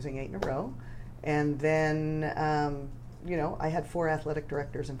ended up losing 8 in a row. And then, I had 4 athletic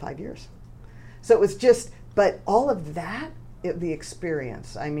directors in 5 years. So it was but all of that, the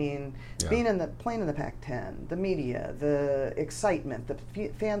experience. I mean, Yeah. playing in the Pac-10, the media, the excitement, the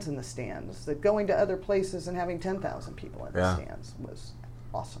fans in the stands, the going to other places and having 10,000 people in the stands was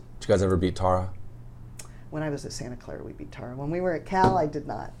awesome. Did you guys ever beat Tara? When I was at Santa Clara, we beat Tara. When we were at Cal, I did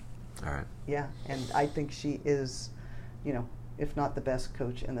not. All right. Yeah, and I think she is, if not the best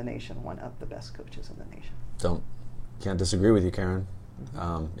coach in the nation, one of the best coaches in the nation. Can't disagree with you, Caren.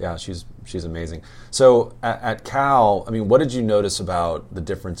 Yeah, she's amazing. So at Cal, I mean, what did you notice about the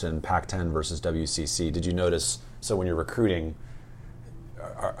difference in Pac-10 versus WCC? Did you notice, so when you're recruiting,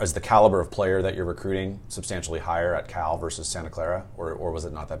 is the caliber of player that you're recruiting substantially higher at Cal versus Santa Clara, or was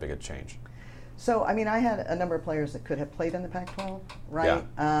it not that big a change? So, I mean, I had a number of players that could have played in the Pac-12, right?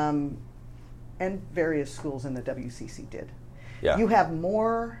 Yeah. And various schools in the WCC did. Yeah. You have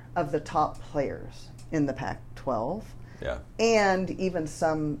more of the top players in the Pac-12, Yeah. and even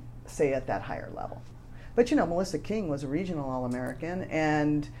some, say, at that higher level. But, Melissa King was a regional All-American,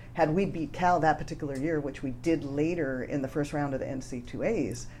 and had we beat Cal that particular year, which we did later in the first round of the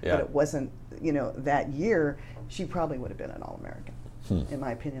NC2As, Yeah. but it wasn't, that year, she probably would have been an All-American. In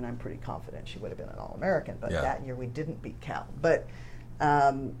my opinion, I'm pretty confident she would have been an All-American, but that year we didn't beat Cal. But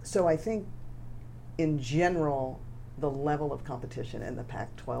so I think, in general, the level of competition in the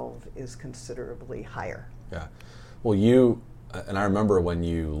Pac-12 is considerably higher. Yeah. Well, and I remember when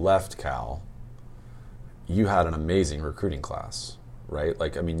you left Cal, you had an amazing recruiting class, right?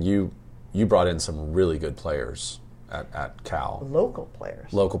 Like, I mean, you brought in some really good players at Cal. Local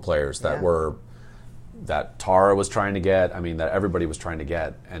players that were, that Tara was trying to get, I mean, that everybody was trying to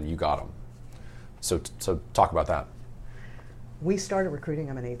get, and you got them. So talk about that. We started recruiting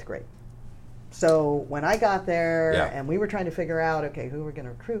them in 8th grade. So when I got there and we were trying to figure out, okay, who we're going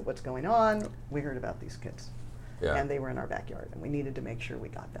to recruit, what's going on, we heard about these kids. Yeah. And they were in our backyard, and we needed to make sure we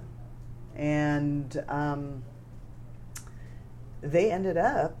got them. And they ended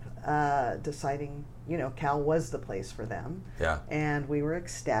up deciding, Cal was the place for them. Yeah. And we were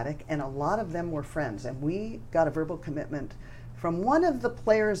ecstatic, and a lot of them were friends. And we got a verbal commitment from one of the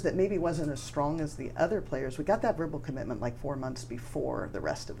players that maybe wasn't as strong as the other players. We got that verbal commitment like 4 months before the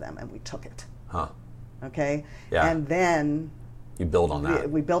rest of them, and we took it. Huh. Okay? Yeah. And then You build on that.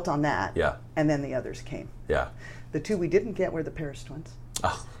 we built on that. Yeah. And then the others came. Yeah. The 2 we didn't get were the Paris twins.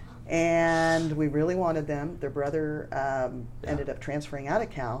 Oh. And we really wanted them. Their brother ended up transferring out of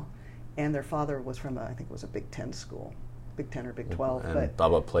Cal, and their father was from, I think it was a Big Ten school, Big Ten or Big 12. And but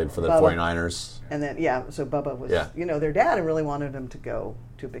Bubba played for the Bubba. 49ers. And then, so Bubba was, Yeah. their dad really wanted him to go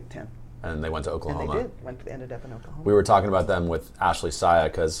to Big Ten. And they went to Oklahoma. And they did. Ended up in Oklahoma. We were talking about them with Ashley Saya,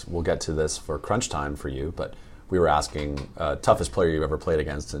 because we'll get to this for crunch time for you, but we were asking toughest player you've ever played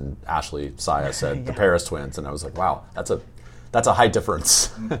against, and Ashley Saya said the Paris twins, and I was like, wow, that's a high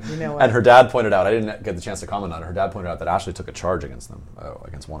difference. You know what? And her dad pointed out, I didn't get the chance to comment on it, her dad pointed out that Ashley took a charge against them,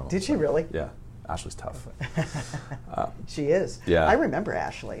 against one of them. Did she really? Yeah. Ashley's tough. She is. Yeah. I remember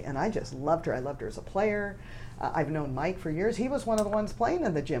Ashley, and I just loved her. I loved her as a player. I've known Mike for years. He was one of the ones playing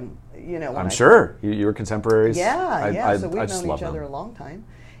in the gym, when I'm I sure. You were contemporaries. Yeah, so we've I just known love each other them. a long time.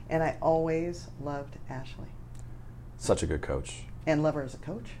 And I always loved Ashley. Such a good coach. And love her as a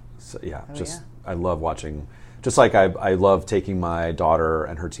coach. So, I love watching. Just like I love taking my daughter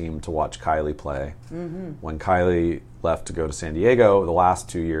and her team to watch Kylie play. Mm-hmm. When Kylie left to go to San Diego, the last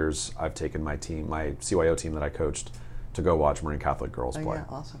 2 years, I've taken my CYO team that I coached, to go watch Marine Catholic girls play. Yeah,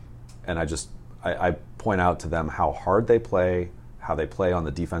 awesome. And I point out to them how hard they play, how they play on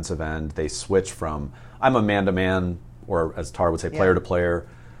the defensive end. They switch from, I'm a man-to-man, or as Tara would say, player-to-player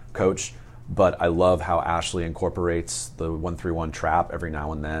coach, but I love how Ashley incorporates the 1-3-1 trap every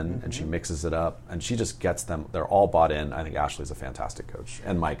now and then, and she mixes it up, and she just gets them. They're all bought in. I think Ashley's a fantastic coach,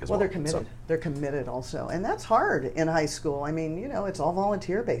 and Mike as well. Well, they're committed. They're committed also, and that's hard in high school. I mean, it's all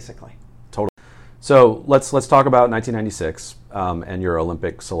volunteer basically. Totally. So let's talk about 1996 and your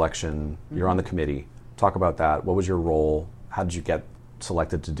Olympic selection. You're on the committee. Talk about that. What was your role? How did you get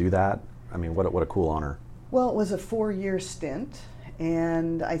selected to do that? I mean, what a cool honor. Well, it was a 4-year stint.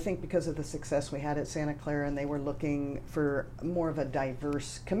 And I think because of the success we had at Santa Clara, and they were looking for more of a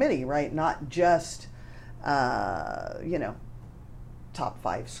diverse committee, right? Not just, top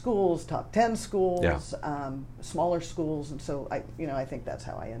 5 schools, top 10 schools, smaller schools. And so I think that's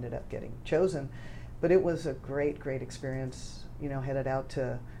how I ended up getting chosen. But it was a great, great experience. Headed out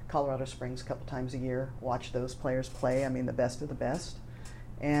to Colorado Springs a couple times a year, watch those players play. I mean, the best of the best.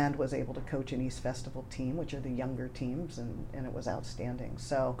 And was able to coach an East Festival team, which are the younger teams, and it was outstanding.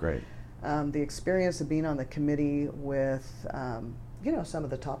 So great. The experience of being on the committee with, some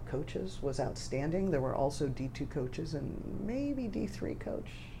of the top coaches was outstanding. There were also D2 coaches and maybe D3 coach.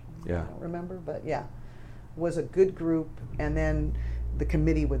 Yeah. I don't remember, but was a good group. And then the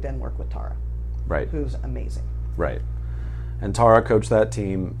committee would then work with Tara, right, who's amazing. Right. And Tara coached that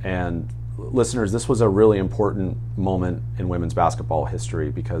team, and listeners, this was a really important moment in women's basketball history,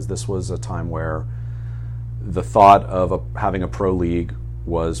 because this was a time where the thought of having a pro league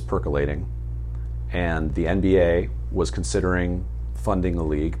was percolating, and the NBA was considering funding a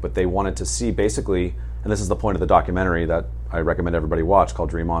league, but they wanted to see basically, and this is the point of the documentary that I recommend everybody watch,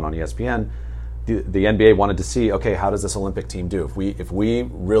 called Dream On ESPN, the NBA wanted to see, okay, how does this Olympic team do? If we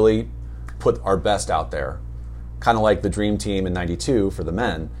really put our best out there, kind of like the Dream Team in '92 for the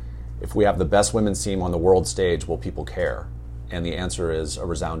men, if we have the best women's team on the world stage, will people care? And the answer is a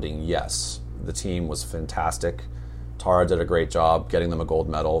resounding yes. The team was fantastic. Tara did a great job getting them a gold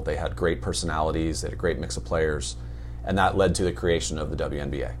medal. They had great personalities. They had a great mix of players. And that led to the creation of the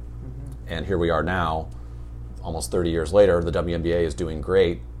WNBA. Mm-hmm. And here we are now, almost 30 years later, the WNBA is doing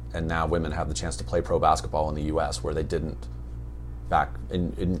great, and now women have the chance to play pro basketball in the U.S., where they didn't back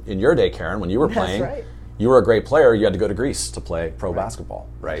in your day, Caren, when you were playing. That's right. You were a great player, you had to go to Greece to play pro basketball,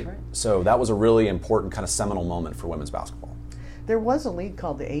 right? Right? So that was a really important kind of seminal moment for women's basketball. There was a league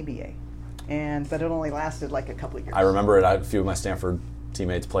called the ABA, but it only lasted like a couple of years. I remember it. A few of my Stanford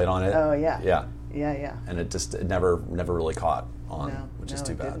teammates played on it. Oh, yeah. Yeah. And it never really caught on, which is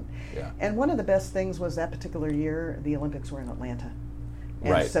too bad. Didn't. Yeah. And one of the best things was that particular year, the Olympics were in Atlanta.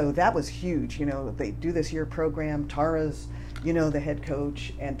 And right. So that was huge. They do this year program. Tara's, the head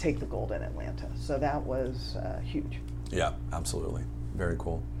coach, and take the gold in Atlanta. So that was huge. Yeah, absolutely. Very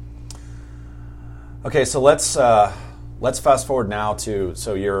cool. Okay, so let's fast forward now to,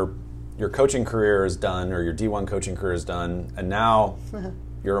 so your coaching career is done, or your D1 coaching career is done, and now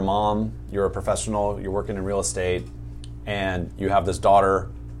you're a mom, you're a professional, you're working in real estate, and you have this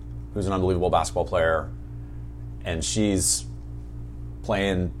daughter who's an unbelievable basketball player, and she's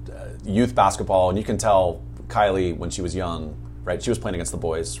playing youth basketball, and you can tell Kylie, when she was young, right? She was playing against the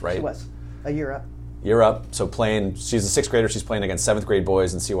boys, right? She was. A year up. Year up. So she's a 6th grader. She's playing against 7th grade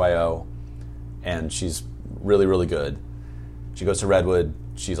boys in CYO, and she's really, really good. She goes to Redwood.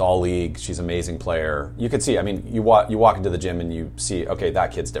 She's all league. She's an amazing player. You could see, you walk into the gym and you see, okay,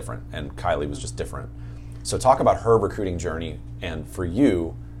 that kid's different, and Kylie was just different. So talk about her recruiting journey, and for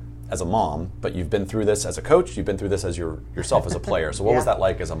you as a mom, but you've been through this as a coach, you've been through this as yourself as a player. So what was that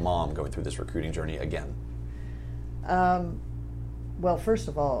like as a mom going through this recruiting journey again? Well, first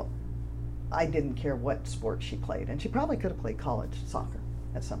of all, I didn't care what sport she played, and she probably could have played college soccer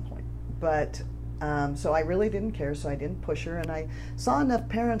at some point. But so I really didn't care, so I didn't push her, and I saw enough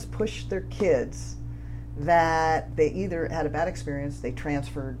parents push their kids that they either had a bad experience, they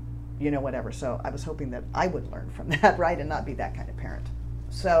transferred, whatever. So I was hoping that I would learn from that, right, and not be that kind of parent.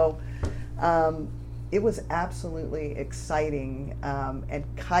 So it was absolutely exciting, and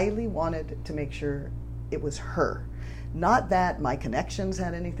Kylie wanted to make sure it was her. Not that my connections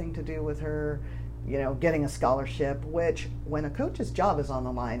had anything to do with her. getting a scholarship, which when a coach's job is on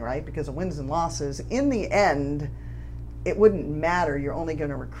the line, right, because of wins and losses, in the end, it wouldn't matter. You're only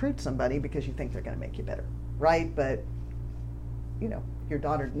going to recruit somebody because you think they're going to make you better, right? But, your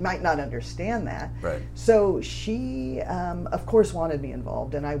daughter might not understand that. Right. So she, of course, wanted me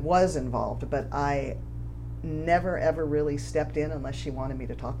involved, and I was involved, but I never, ever really stepped in unless she wanted me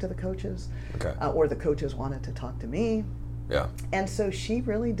to talk to the coaches, Okay. Or the coaches wanted to talk to me. Yeah. And so she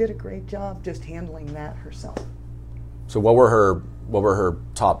really did a great job just handling that herself. So what were her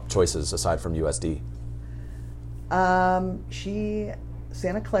top choices aside from USD? She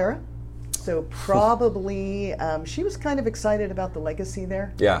Santa Clara. So probably she was kind of excited about the legacy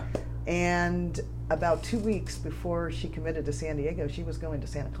there. Yeah. And about 2 weeks before she committed to San Diego, she was going to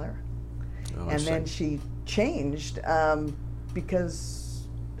Santa Clara. Oh, And then she changed because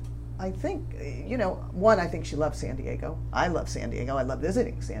I think, one, I think she loves San Diego. I love San Diego. I love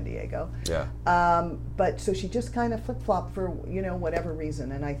visiting San Diego. Yeah. But so she just kind of flip-flopped for, whatever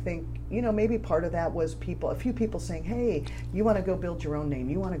reason. And I think, maybe part of that was a few people saying, hey, you want to go build your own name.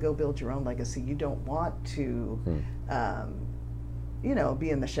 You want to go build your own legacy. You don't want to, be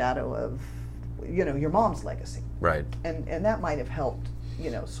in the shadow of, your mom's legacy. Right. And that might have helped,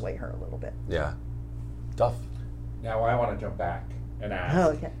 sway her a little bit. Yeah. Duff. Now I want to jump back and ask. Oh,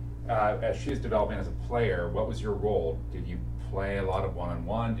 okay. As she's developing as a player, what was your role? Did you play a lot of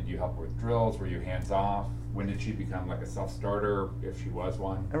one-on-one? Did you help her with drills? Were you hands-off? When did she become like a self-starter, if she was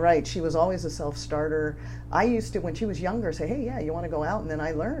one? Right, she was always a self-starter. I used to, when she was younger, say, hey, yeah, you want to go out? And then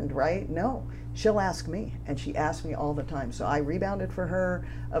I learned, right? No, she'll ask me, and she asked me all the time. So I rebounded for her.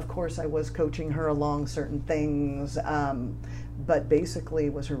 Of course, I was coaching her along certain things, but basically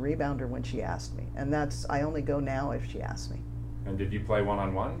was her rebounder when she asked me. And I only go now if she asks me. And did you play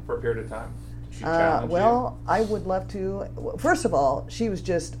one-on-one for a period of time? Did she challenge Well, I would love to. First of all, she was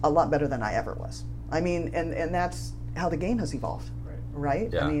just a lot better than I ever was. I mean, and that's how the game has evolved, right?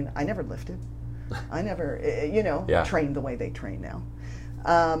 Yeah. I mean, I never lifted. I never, trained the way they train now.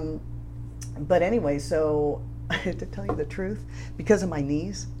 But anyway, so to tell you the truth, because of my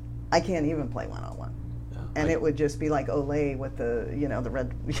knees, I can't even play one-on-one. Yeah. And it would just be like Olay with the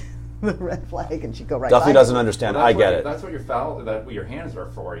red... the red flag, and she'd go right Duffy by doesn't me. understand. Well, I get it. That's what your hands are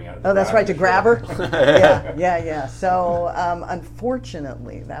for. Oh, that's right, to grab her? Yeah. So,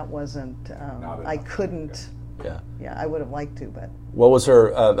 unfortunately, that wasn't, I couldn't, Yeah. I would have liked to, but. What was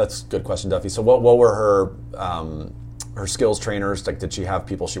her, that's a good question, Duffy. So what were her skills trainers? Like, did she have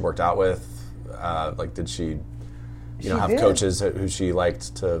people she worked out with? Did she have did. coaches who she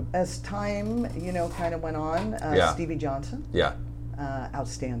liked to? As time, kind of went on, Stevie Johnson. Yeah.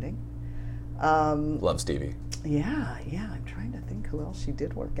 Outstanding. Love Stevie. Yeah. I'm trying to think who else she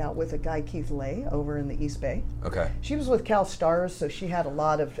did work out with. A guy, Keith Lay, over in the East Bay. Okay. She was with Cal Stars, so she had a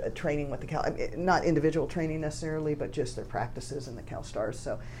lot of training with the Cal, not individual training necessarily, but just their practices in the Cal Stars.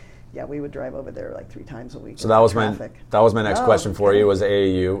 So, yeah, we would drive over there like 3 times a week. So that was my next question for you, was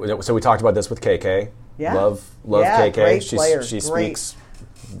AAU. So we talked about this with KK. Yeah. Love Yeah, KK. great player. She Great. speaks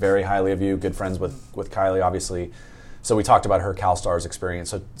very highly of you. Good friends with Kylie, obviously. So we talked about her Cal Stars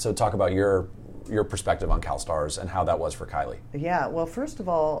experience. So talk about your perspective on Cal Stars and how that was for Kylie. Yeah, well, first of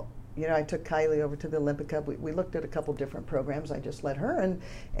all, I took Kylie over to the Olympic Cup. We looked at a couple different programs. I just let her,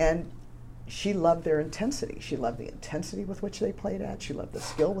 and she loved their intensity. She loved the intensity with which they played at. She loved the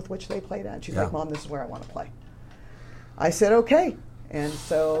skill with which they played at. She's like, Mom, this is where I want to play. I said, okay. And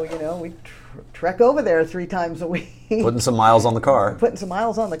so, we trek over there 3 times a week. Putting some miles on the car.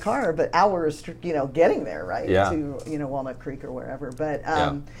 But hours, getting there, right? Yeah. To, Walnut Creek or wherever. But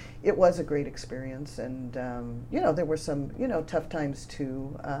it was a great experience. And, there were some, tough times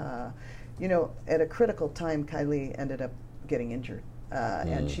too. At a critical time, Kylie ended up getting injured.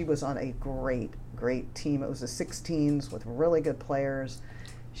 And she was on a great, great team. It was the 16s with really good players.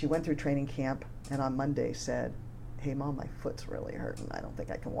 She went through training camp and on Monday said, hey, Mom, my foot's really hurting. I don't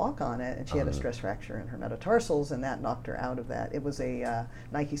think I can walk on it. And she had a stress fracture in her metatarsals, and that knocked her out of that. It was a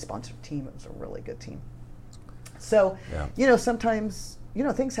Nike-sponsored team. It was a really good team. So, sometimes,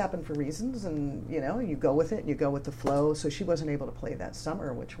 things happen for reasons, and, you go with it, and you go with the flow. So she wasn't able to play that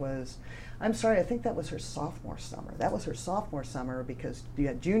summer, which was, I'm sorry, I think that was her sophomore summer. That was her sophomore summer because you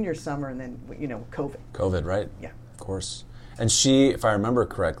had junior summer and then, COVID. COVID, right? Yeah. Of course. And she, if I remember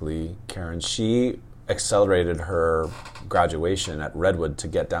correctly, Caren, she accelerated her graduation at Redwood to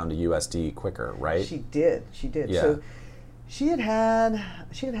get down to USD quicker, right? She did. Yeah. So she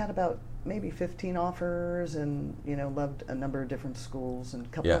had about maybe 15 offers, and loved a number of different schools, and a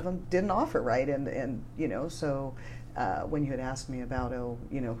couple of them didn't offer, right? And so when you had asked me about, who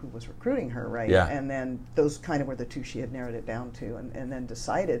was recruiting her, right? Yeah. And then those kind of were the two she had narrowed it down to and then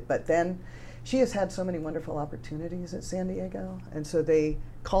decided. But then she has had so many wonderful opportunities at San Diego. And so they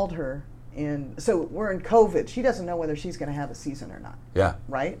called her in. So we're in COVID. She doesn't know whether she's going to have a season or not. Yeah.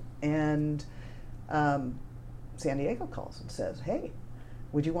 Right? And San Diego calls and says, hey,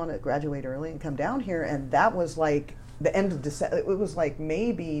 would you want to graduate early and come down here? And that was like the end of December. It was like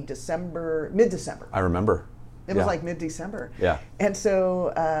maybe mid-December. I remember. It was like mid-December. Yeah. And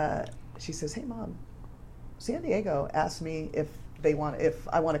so she says, hey, Mom, San Diego asked me if I want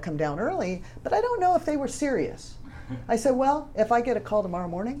to come down early, but I don't know if they were serious. I said, well, if I get a call tomorrow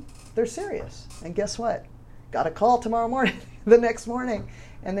morning, they're serious. And guess what? Got a call tomorrow morning, the next morning.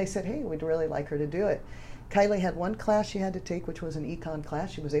 And they said, hey, we'd really like her to do it. Kylie had one class she had to take, which was an econ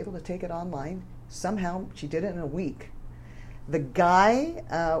class. She was able to take it online. Somehow she did it in a week. The guy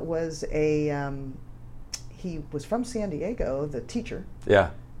he was from San Diego, the teacher.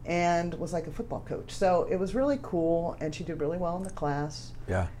 Yeah. And was like a football coach. So it was really cool, and she did really well in the class.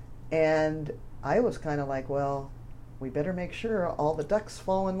 Yeah. And I was kind of like, well, we better make sure all the ducks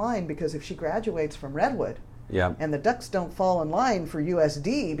fall in line, because if she graduates from Redwood, Yeah. and the ducks don't fall in line for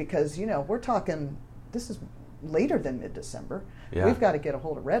USD, because, we're talking, this is later than mid-December. Yeah. We've got to get a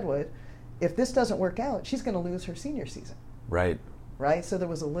hold of Redwood. If this doesn't work out, she's going to lose her senior season. Right. Right? So there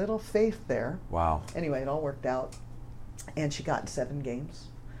was a little faith there. Wow. Anyway, it all worked out. And she got 7 games.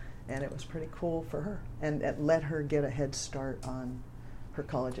 And it was pretty cool for her. And it let her get a head start on her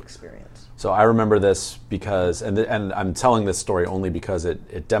college experience. So I remember this because, and I'm telling this story only because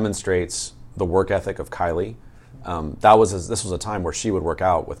it demonstrates the work ethic of Kylie. This was a time where she would work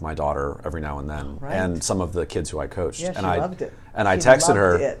out with my daughter every now and then, Right. and some of the kids who I coached. Yeah, and she loved it. And I She texted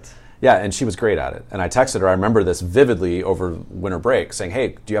her. loved it. Yeah, and she was great at it. And I texted her. I remember this vividly over winter break, saying,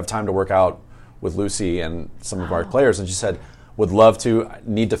 "Hey, do you have time to work out with Lucy and some of our players?" And she said, "Would love to. I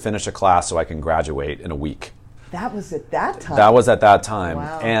need to finish a class so I can graduate in a week." That was at that time. That was at that time.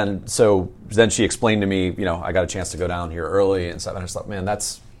 Wow. And so then she explained to me, I got a chance to go down here early and stuff. And I just thought, man,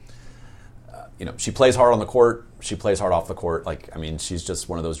 that's, she plays hard on the court. She plays hard off the court. She's just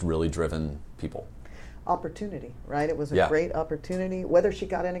one of those really driven people. Opportunity, right? It was a Yeah. great opportunity, whether she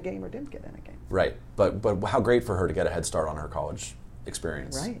got in a game or didn't get in a game. Right. But how great for her to get a head start on her college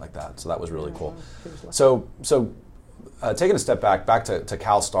experience Right. like that. So that was really cool. She was lucky. So taking a step back to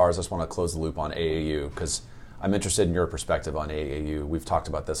Cal Stars, I just want to close the loop on AAU because I'm interested in your perspective on AAU. We've talked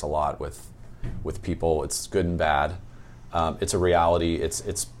about this a lot with people. It's good and bad. It's a reality.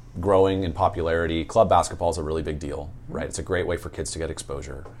 It's growing in popularity. Club basketball is a really big deal, right? It's a great way for kids to get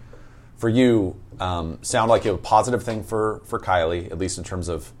exposure. For you, sound like a positive thing for Kylie, at least in terms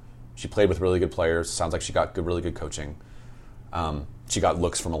of she played with really good players. Sounds like she got really good coaching. She got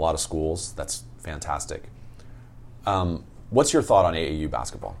looks from a lot of schools. That's fantastic. What's your thought on AAU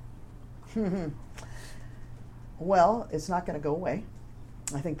basketball? Well, it's not going to go away.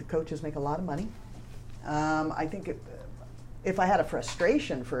 I think the coaches make a lot of money. I think if I had a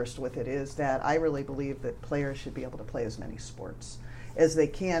frustration first with it is that I really believe that players should be able to play as many sports as they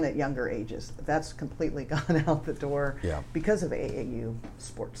can at younger ages. That's completely gone out the door Yeah. because of AAU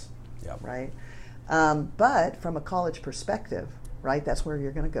sports, Yeah. right? But from a college perspective, right, that's where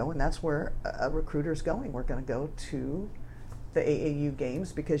you're going to go, and that's where a recruiter's going. We're going to go to the AAU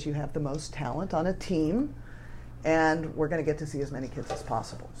games because you have the most talent on a team, and we're going to get to see as many kids as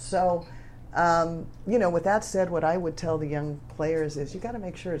possible. So, with that said, what I would tell the young players is you got to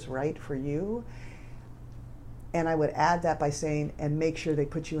make sure it's right for you. And I would add that by saying, and make sure they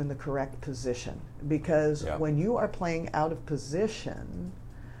put you in the correct position. Because Yeah. when you are playing out of position,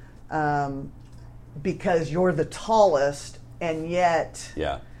 because you're the tallest, and yet,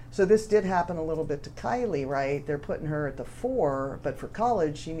 Yeah. so this did happen a little bit to Kylie, right? They're putting her at the 4, but for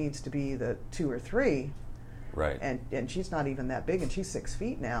college, she needs to be the 2 or 3. Right. And she's not even that big, and she's 6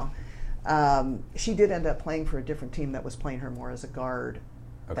 feet now. She did end up playing for a different team that was playing her more as a guard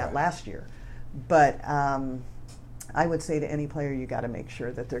that Okay. last year. But I would say to any player, you got to make sure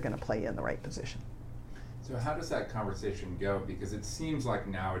that they're going to play in the right position. So how does that conversation go? Because it seems like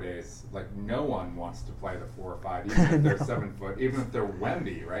nowadays, no one wants to play the 4 or 5, even if they're 7 foot, even if they're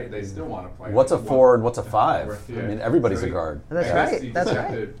Wendy, right? They still want to play. What's a 4 and what's a 5? Yeah. I mean, everybody's So a guard. That's I guess right, You that's just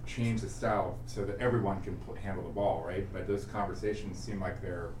have right. to change the style so that everyone can handle the ball, right? But those conversations seem like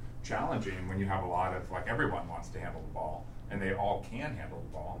they're challenging when you have a lot of everyone wants to handle the ball and they all can handle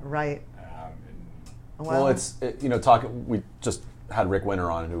the ball. Right. And Well, we just had Rick Winter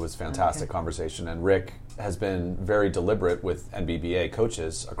on, who was fantastic conversation, and Rick has been very deliberate with NBBA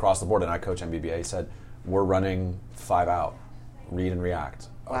coaches across the board, and I coach NBBA. He said, we're running 5 out, read and react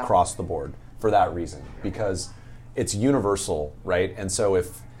Wow. across the board for that reason, because it's universal, right? And so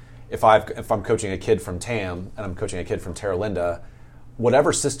if I'm coaching a kid from TAM and I'm coaching a kid from Terra Linda,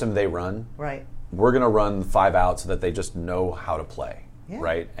 whatever system they run, Right. we're going to run 5 out so that they just know how to play, Yeah.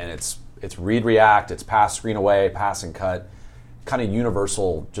 right? And it's read, react, it's pass, screen away, pass and cut, kind of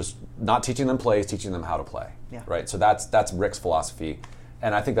universal. Just not teaching them plays, teaching them how to play, Yeah. right? So that's Rick's philosophy,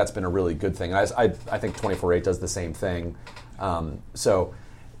 and I think that's been a really good thing. And I think 24/8 does the same thing. So,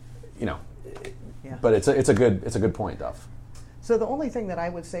 you know, Yeah. but it's a good point, Duff. So the only thing that I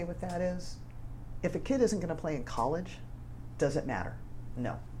would say with that is, if a kid isn't going to play in college, does it matter?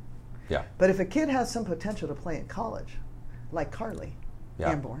 No. Yeah. But if a kid has some potential to play in college, like Carly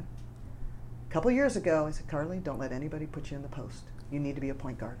Anborn, a couple years ago, I said, Carly, don't let anybody put you in the post. You need to be a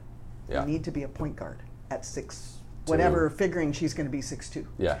point guard. Yeah. You need to be a point guard at 6, whatever, figuring she's going to be 6'2".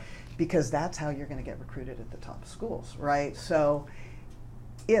 Yeah. Because that's how you're going to get recruited at the top schools, right? So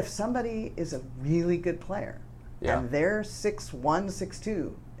if somebody is a really good player and they're 6'1",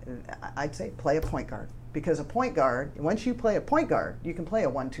 6'2", I'd say play a point guard. Because a point guard, once you play a point guard, you can play a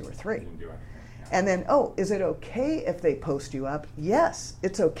 1, 2, or 3. You can do anything. Yeah. And then, is it okay if they post you up? Yes,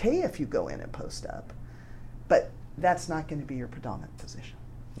 it's okay if you go in and post up. But that's not going to be your predominant position.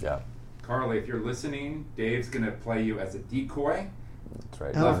 Yeah. Carly, if you're listening, Dave's going to play you as a decoy, That's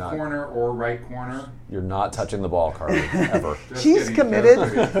right. left You're not- corner or right corner. You're not touching the ball, Carly, ever. Just She's kidding, committed.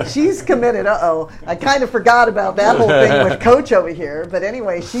 just kidding. She's committed. I kind of forgot about that whole thing with Coach over here. But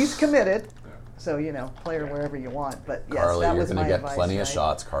anyway, she's committed. So, play her wherever you want. But yes, Carly, that you're was going my to get advice, plenty of right?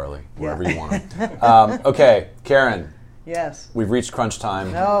 shots, Carly, Yeah. wherever you want. Okay, Caren, Yes. we've reached crunch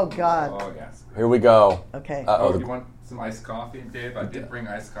time. Oh, God. Oh, yes. Here we go. Okay. Oh, Uh-oh, you want some iced coffee, Dave? I did bring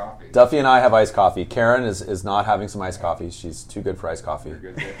iced coffee. Duffy and I have iced coffee. Caren is not having some iced coffee. She's too good for iced coffee. You're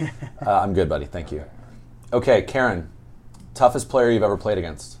good, Dave? I'm good, buddy. Thank you. Okay, Caren, toughest player you've ever played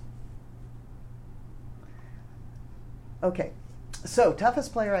against? Okay. So,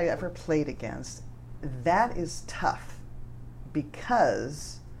 toughest player I ever played against. That is tough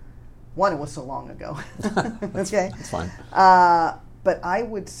because, one, it was so long ago. Okay. That's fine. But I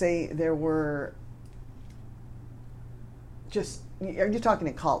would say there were are you talking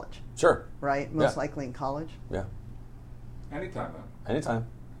in college, Sure. right? Most Yeah. likely in college. Yeah. Anytime, though. Anytime.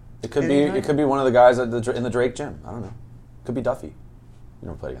 It could Anytime? be. It could be one of the guys in the Drake gym. I don't know. Could be Duffy. You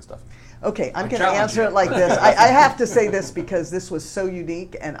never played against Duffy. Okay, I'm I going to challenge answer you. it like this. I have to say this because this was so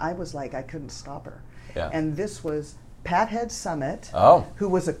unique, and I was like, I couldn't stop her. Yeah. And this was Pat Head Summit, Oh. who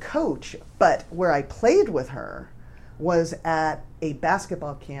was a coach, but where I played with her was at a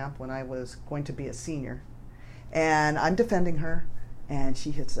basketball camp when I was going to be a senior. And I'm defending her, and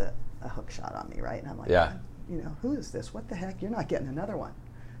she hits a hook shot on me, right? And I'm like, Yeah. who is this? What the heck? You're not getting another one.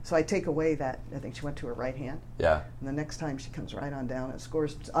 So I take away that, I think she went to her right hand. Yeah. And the next time she comes right on down and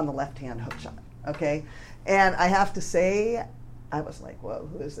scores on the left hand hook shot. Okay? And I have to say, I was like, whoa,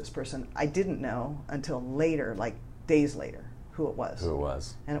 who is this person? I didn't know until later, like days later, who it was. Who it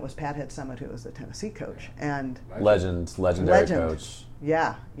was? And it was Pat Head Summit, who was the Tennessee coach. And Legendary Legend. coach.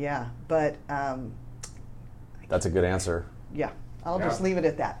 yeah. But That's a good answer. yeah, I'll Yeah. just leave it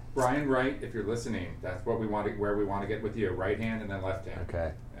at that. Brian Wright, if you're listening, that's what we want to, where we want to get with you. Right hand and then left hand.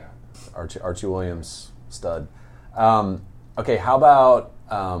 Okay. Yeah. Archie Williams, stud. Okay, how about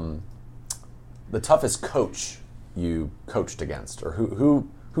the toughest coach you coached against, or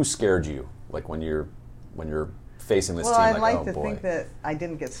who scared you? Like when you're facing this Well, team, I'd like oh to boy. think that I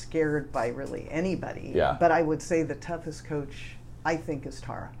didn't get scared by really anybody. Yeah. But I would say the toughest coach, I think, is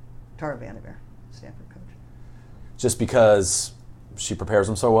Tara Vanderveer, Stanford coach. Just because she prepares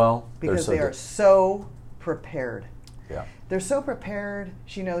them so well. Because so they are good. so prepared. Yeah. They're so prepared.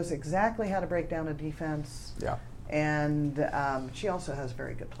 She knows exactly how to break down a defense. Yeah. And she also has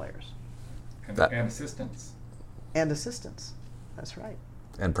very good players And, That- and assistants. and assistants. That's right.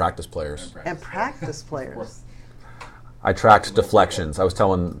 And practice players. And practice Of players. course. I tracked deflections. I was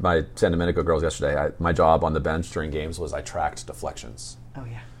telling my San Domenico girls yesterday, my job on the bench during games was I tracked deflections. Oh,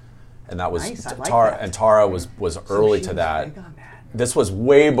 yeah. And that was Nice, I like Tara. that. And Tara was So early she to was that. big on that. This was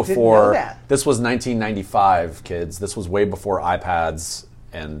way before. that. This was 1995, kids. This was way before iPads,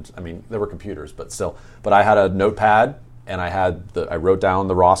 and I mean there were computers, but still. But I had a notepad, and I wrote down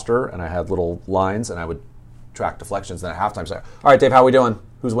the roster, and I had little lines, and I would track deflections. And at halftime, say, "All right, Dave, how are we doing?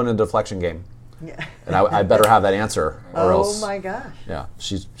 Who's winning the deflection game?" Yeah. And I better have that answer, or Oh, else. my gosh. Yeah,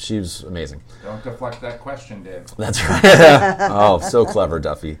 she's amazing. Don't deflect that question, Dave. That's right. Oh, so clever,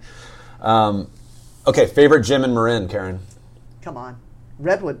 Duffy. Okay, favorite gym in Marin, Caren. Come on.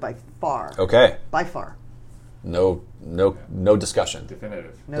 Redwood by far. Okay, By far. no discussion.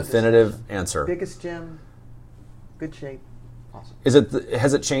 Definitive. No Definitive discussion. answer. Biggest gym, good shape. Awesome.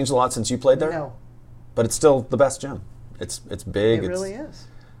 Has it changed a lot since you played there? No. but it's still the best gym. It's big. It really is.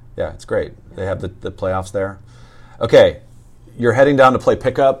 Yeah, it's great. They have the playoffs there. Okay, you're heading down to play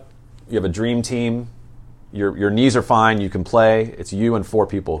pickup. You have a dream team. Your knees are fine. You can play. It's you and 4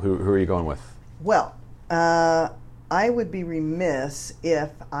 people. Who are you going with? Well, I would be remiss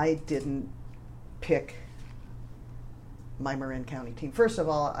if I didn't pick my Marin County team. First of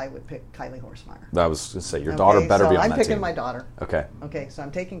all, I would pick Kylie Horstmeyer. I was going to say, your daughter better be on that team. I'm picking my daughter. Okay. Okay, so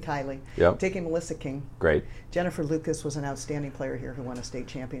I'm taking Kylie. Yep. Taking Melissa King. Great. Jennifer Lucas was an outstanding player here who won a state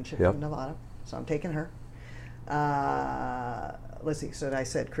championship Yep. in Nevada. So I'm taking her. Let's see. So I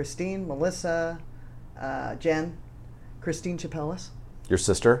said Christine, Melissa, Jen, Christine Chapelis. Your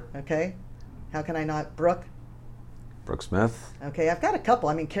sister? Okay. How can I not? Brooke. Brooke Smith. Okay, I've got a couple.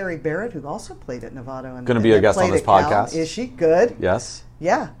 I mean, Carrie Barrett, who also played at Nevada. And Going to be a guest on this podcast. Is she good? Yes.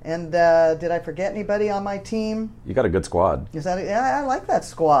 Yeah. And did I forget anybody on my team? You got a good squad. Is that? Yeah, I like that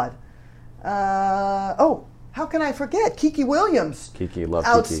squad. Oh, how can I forget Kiki Williams? Kiki, love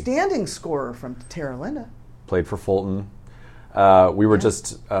Outstanding scorer from Terra Linda. Played for Fulton. We were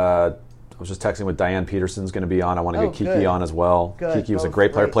just. I was just texting with Diane Peterson's going to be on. I want to get Kiki good. on as well. Good. Kiki was a Both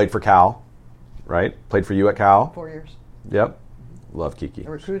great player. great. Played for Cal, right? Played for you at Cal. 4 years. Yep. Love Kiki. I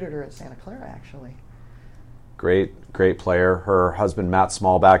recruited her at Santa Clara, actually. Great player. Her husband, Matt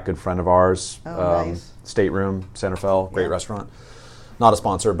Smallback, good friend of ours. Oh, nice. Stateroom, Santa Fe, great Yeah. restaurant. Not a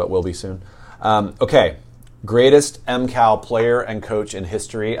sponsor, but will be soon. Okay. Greatest MCal player and coach in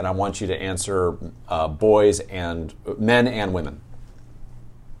history, and I want you to answer boys and men and women.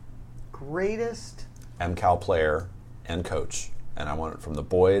 Greatest MCal player and coach, and I want it from the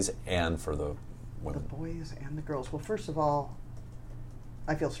boys and for the the women. boys and the girls. Well, first of all,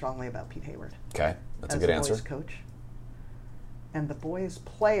 I feel strongly about Pete Hayward. Okay, that's a as good the answer. boys coach. And the boys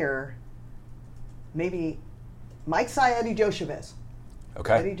player, maybe Mike Sy, Eddie Joe Chavez.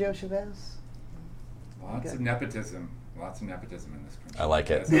 Okay, Eddie Joe Chavez. Lots Good. of nepotism. Lots of nepotism in this country. I like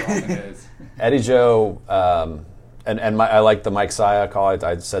it. As there often is. Eddie Joe, I like the Mike Saya call.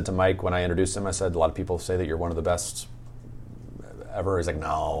 I said to Mike when I introduced him, I said, a lot of people say that you're one of the best ever. He's like,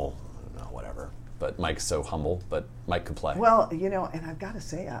 no, whatever. But Mike's so humble, but Mike could play. Well, and I've got to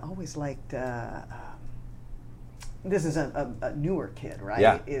say, I always liked, this is a newer kid, right?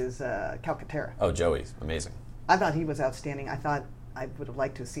 Yeah. Is Calcaterra. Oh, Joey's amazing. I thought he was outstanding. I thought I would have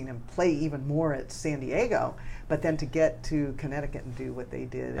liked to have seen him play even more at San Diego, but then to get to Connecticut and do what they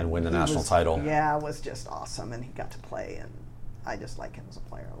did. And win the he national title. Yeah, it was just awesome, and he got to play, and I just like him as a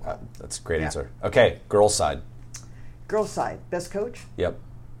player a lot. That's a great Yeah. answer. Okay, girls' side. Girls' side, best coach? Yep,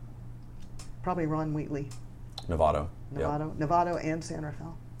 Probably Ron Wheatley. Novato. Novato and San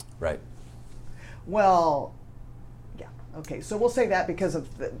Rafael. Right. Well, yeah, okay. So we'll say that because of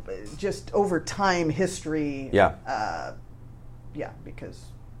just over time history. Yeah.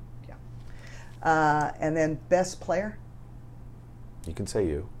 And then best player? You can say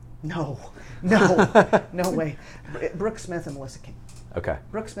you. No way. Brooke Smith and Melissa King. Okay.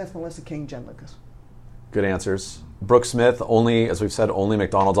 Brooke Smith, Melissa King, Jen Lucas. Good answers. Brooke Smith, only, as we've said, only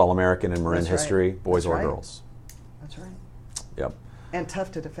McDonald's All-American in Marin That's right. history, boys That's or right. girls. That's right. Yep. And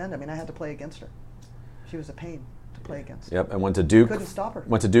tough to defend. I mean, I had to play against her. She was a pain to play against. Yep, and went to Duke. Couldn't stop her.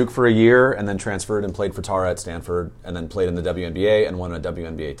 Went to Duke for a year and then transferred and played for Tara at Stanford and then played in the WNBA and won a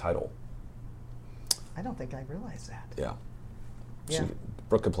WNBA title. I don't think I realized that. Yeah. Yeah.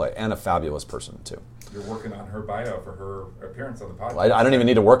 Brooke could play, and a fabulous person, too. You're working on her bio for her appearance on the podcast. I don't even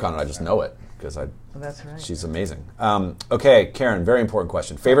need to work on it. I just know it because Well, that's right. she's amazing. Okay, Caren, very important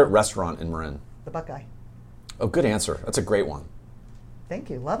question. Favorite restaurant in Marin? The Buckeye. Oh, good answer. That's a great one. Thank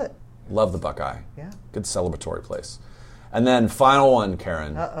you. Love it. Love the Buckeye. Yeah. Good celebratory place. And then final one,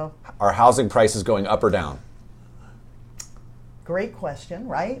 Caren. Uh-oh. Are housing prices going up or down? Great question,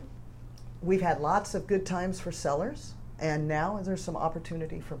 right? We've had lots of good times for sellers, and now there's some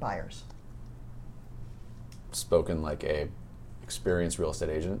opportunity for buyers. Spoken like a experienced real estate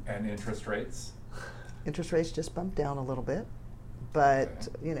agent. And interest rates. Interest rates just bumped down a little bit, but,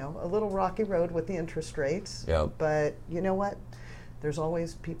 a little rocky road with the interest rates. Yep. But you know what? There's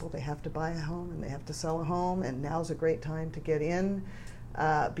always people, they have to buy a home and they have to sell a home, and now's a great time to get in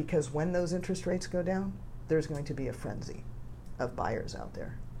because when those interest rates go down, there's going to be a frenzy of buyers out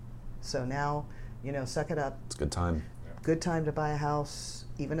there. So now, suck it up. It's a good time. Good time to buy a house,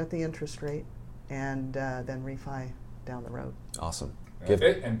 even at the interest rate, and then refi down the road. Awesome.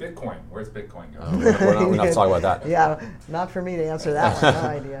 And Bitcoin. Where's Bitcoin going? We're not talking about that. Yeah, not for me to answer that one. No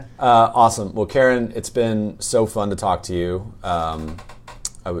idea. Awesome. Well, Caren, it's been so fun to talk to you.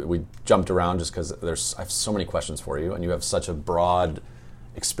 We jumped around just because I have so many questions for you, and you have such a broad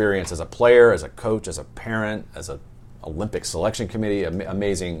experience as a player, as a coach, as a parent, as a Olympic selection committee,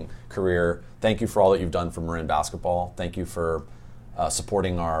 amazing career. Thank you for all that you've done for Marin basketball. Thank you for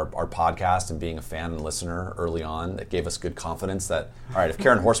supporting our podcast and being a fan and listener early on. That gave us good confidence that, all right, if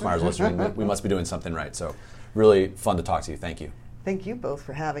Caren Horstmeyer is listening, we must be doing something right. So really fun to talk to you. Thank you. Thank you both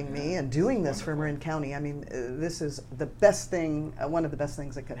for having me and doing this for Marin County. I mean, this is the best thing, one of the best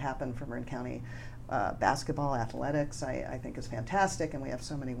things that could happen for Marin County. Basketball, athletics, I think is fantastic, and we have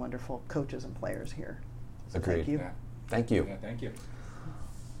so many wonderful coaches and players here. So Agreed. Thank you. Yeah. Thank you. Yeah, thank you.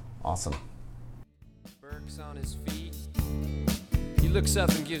 Awesome. Burke's on his feet. He looks up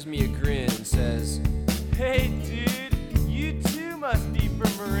and gives me a grin and says, "Hey, dude, you too must be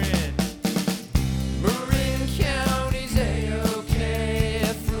from Marin." Marin County's A-OK,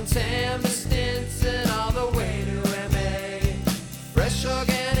 from Tampa Stinson all the way to MA. Fresh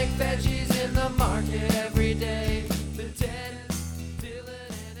organic veggies in the market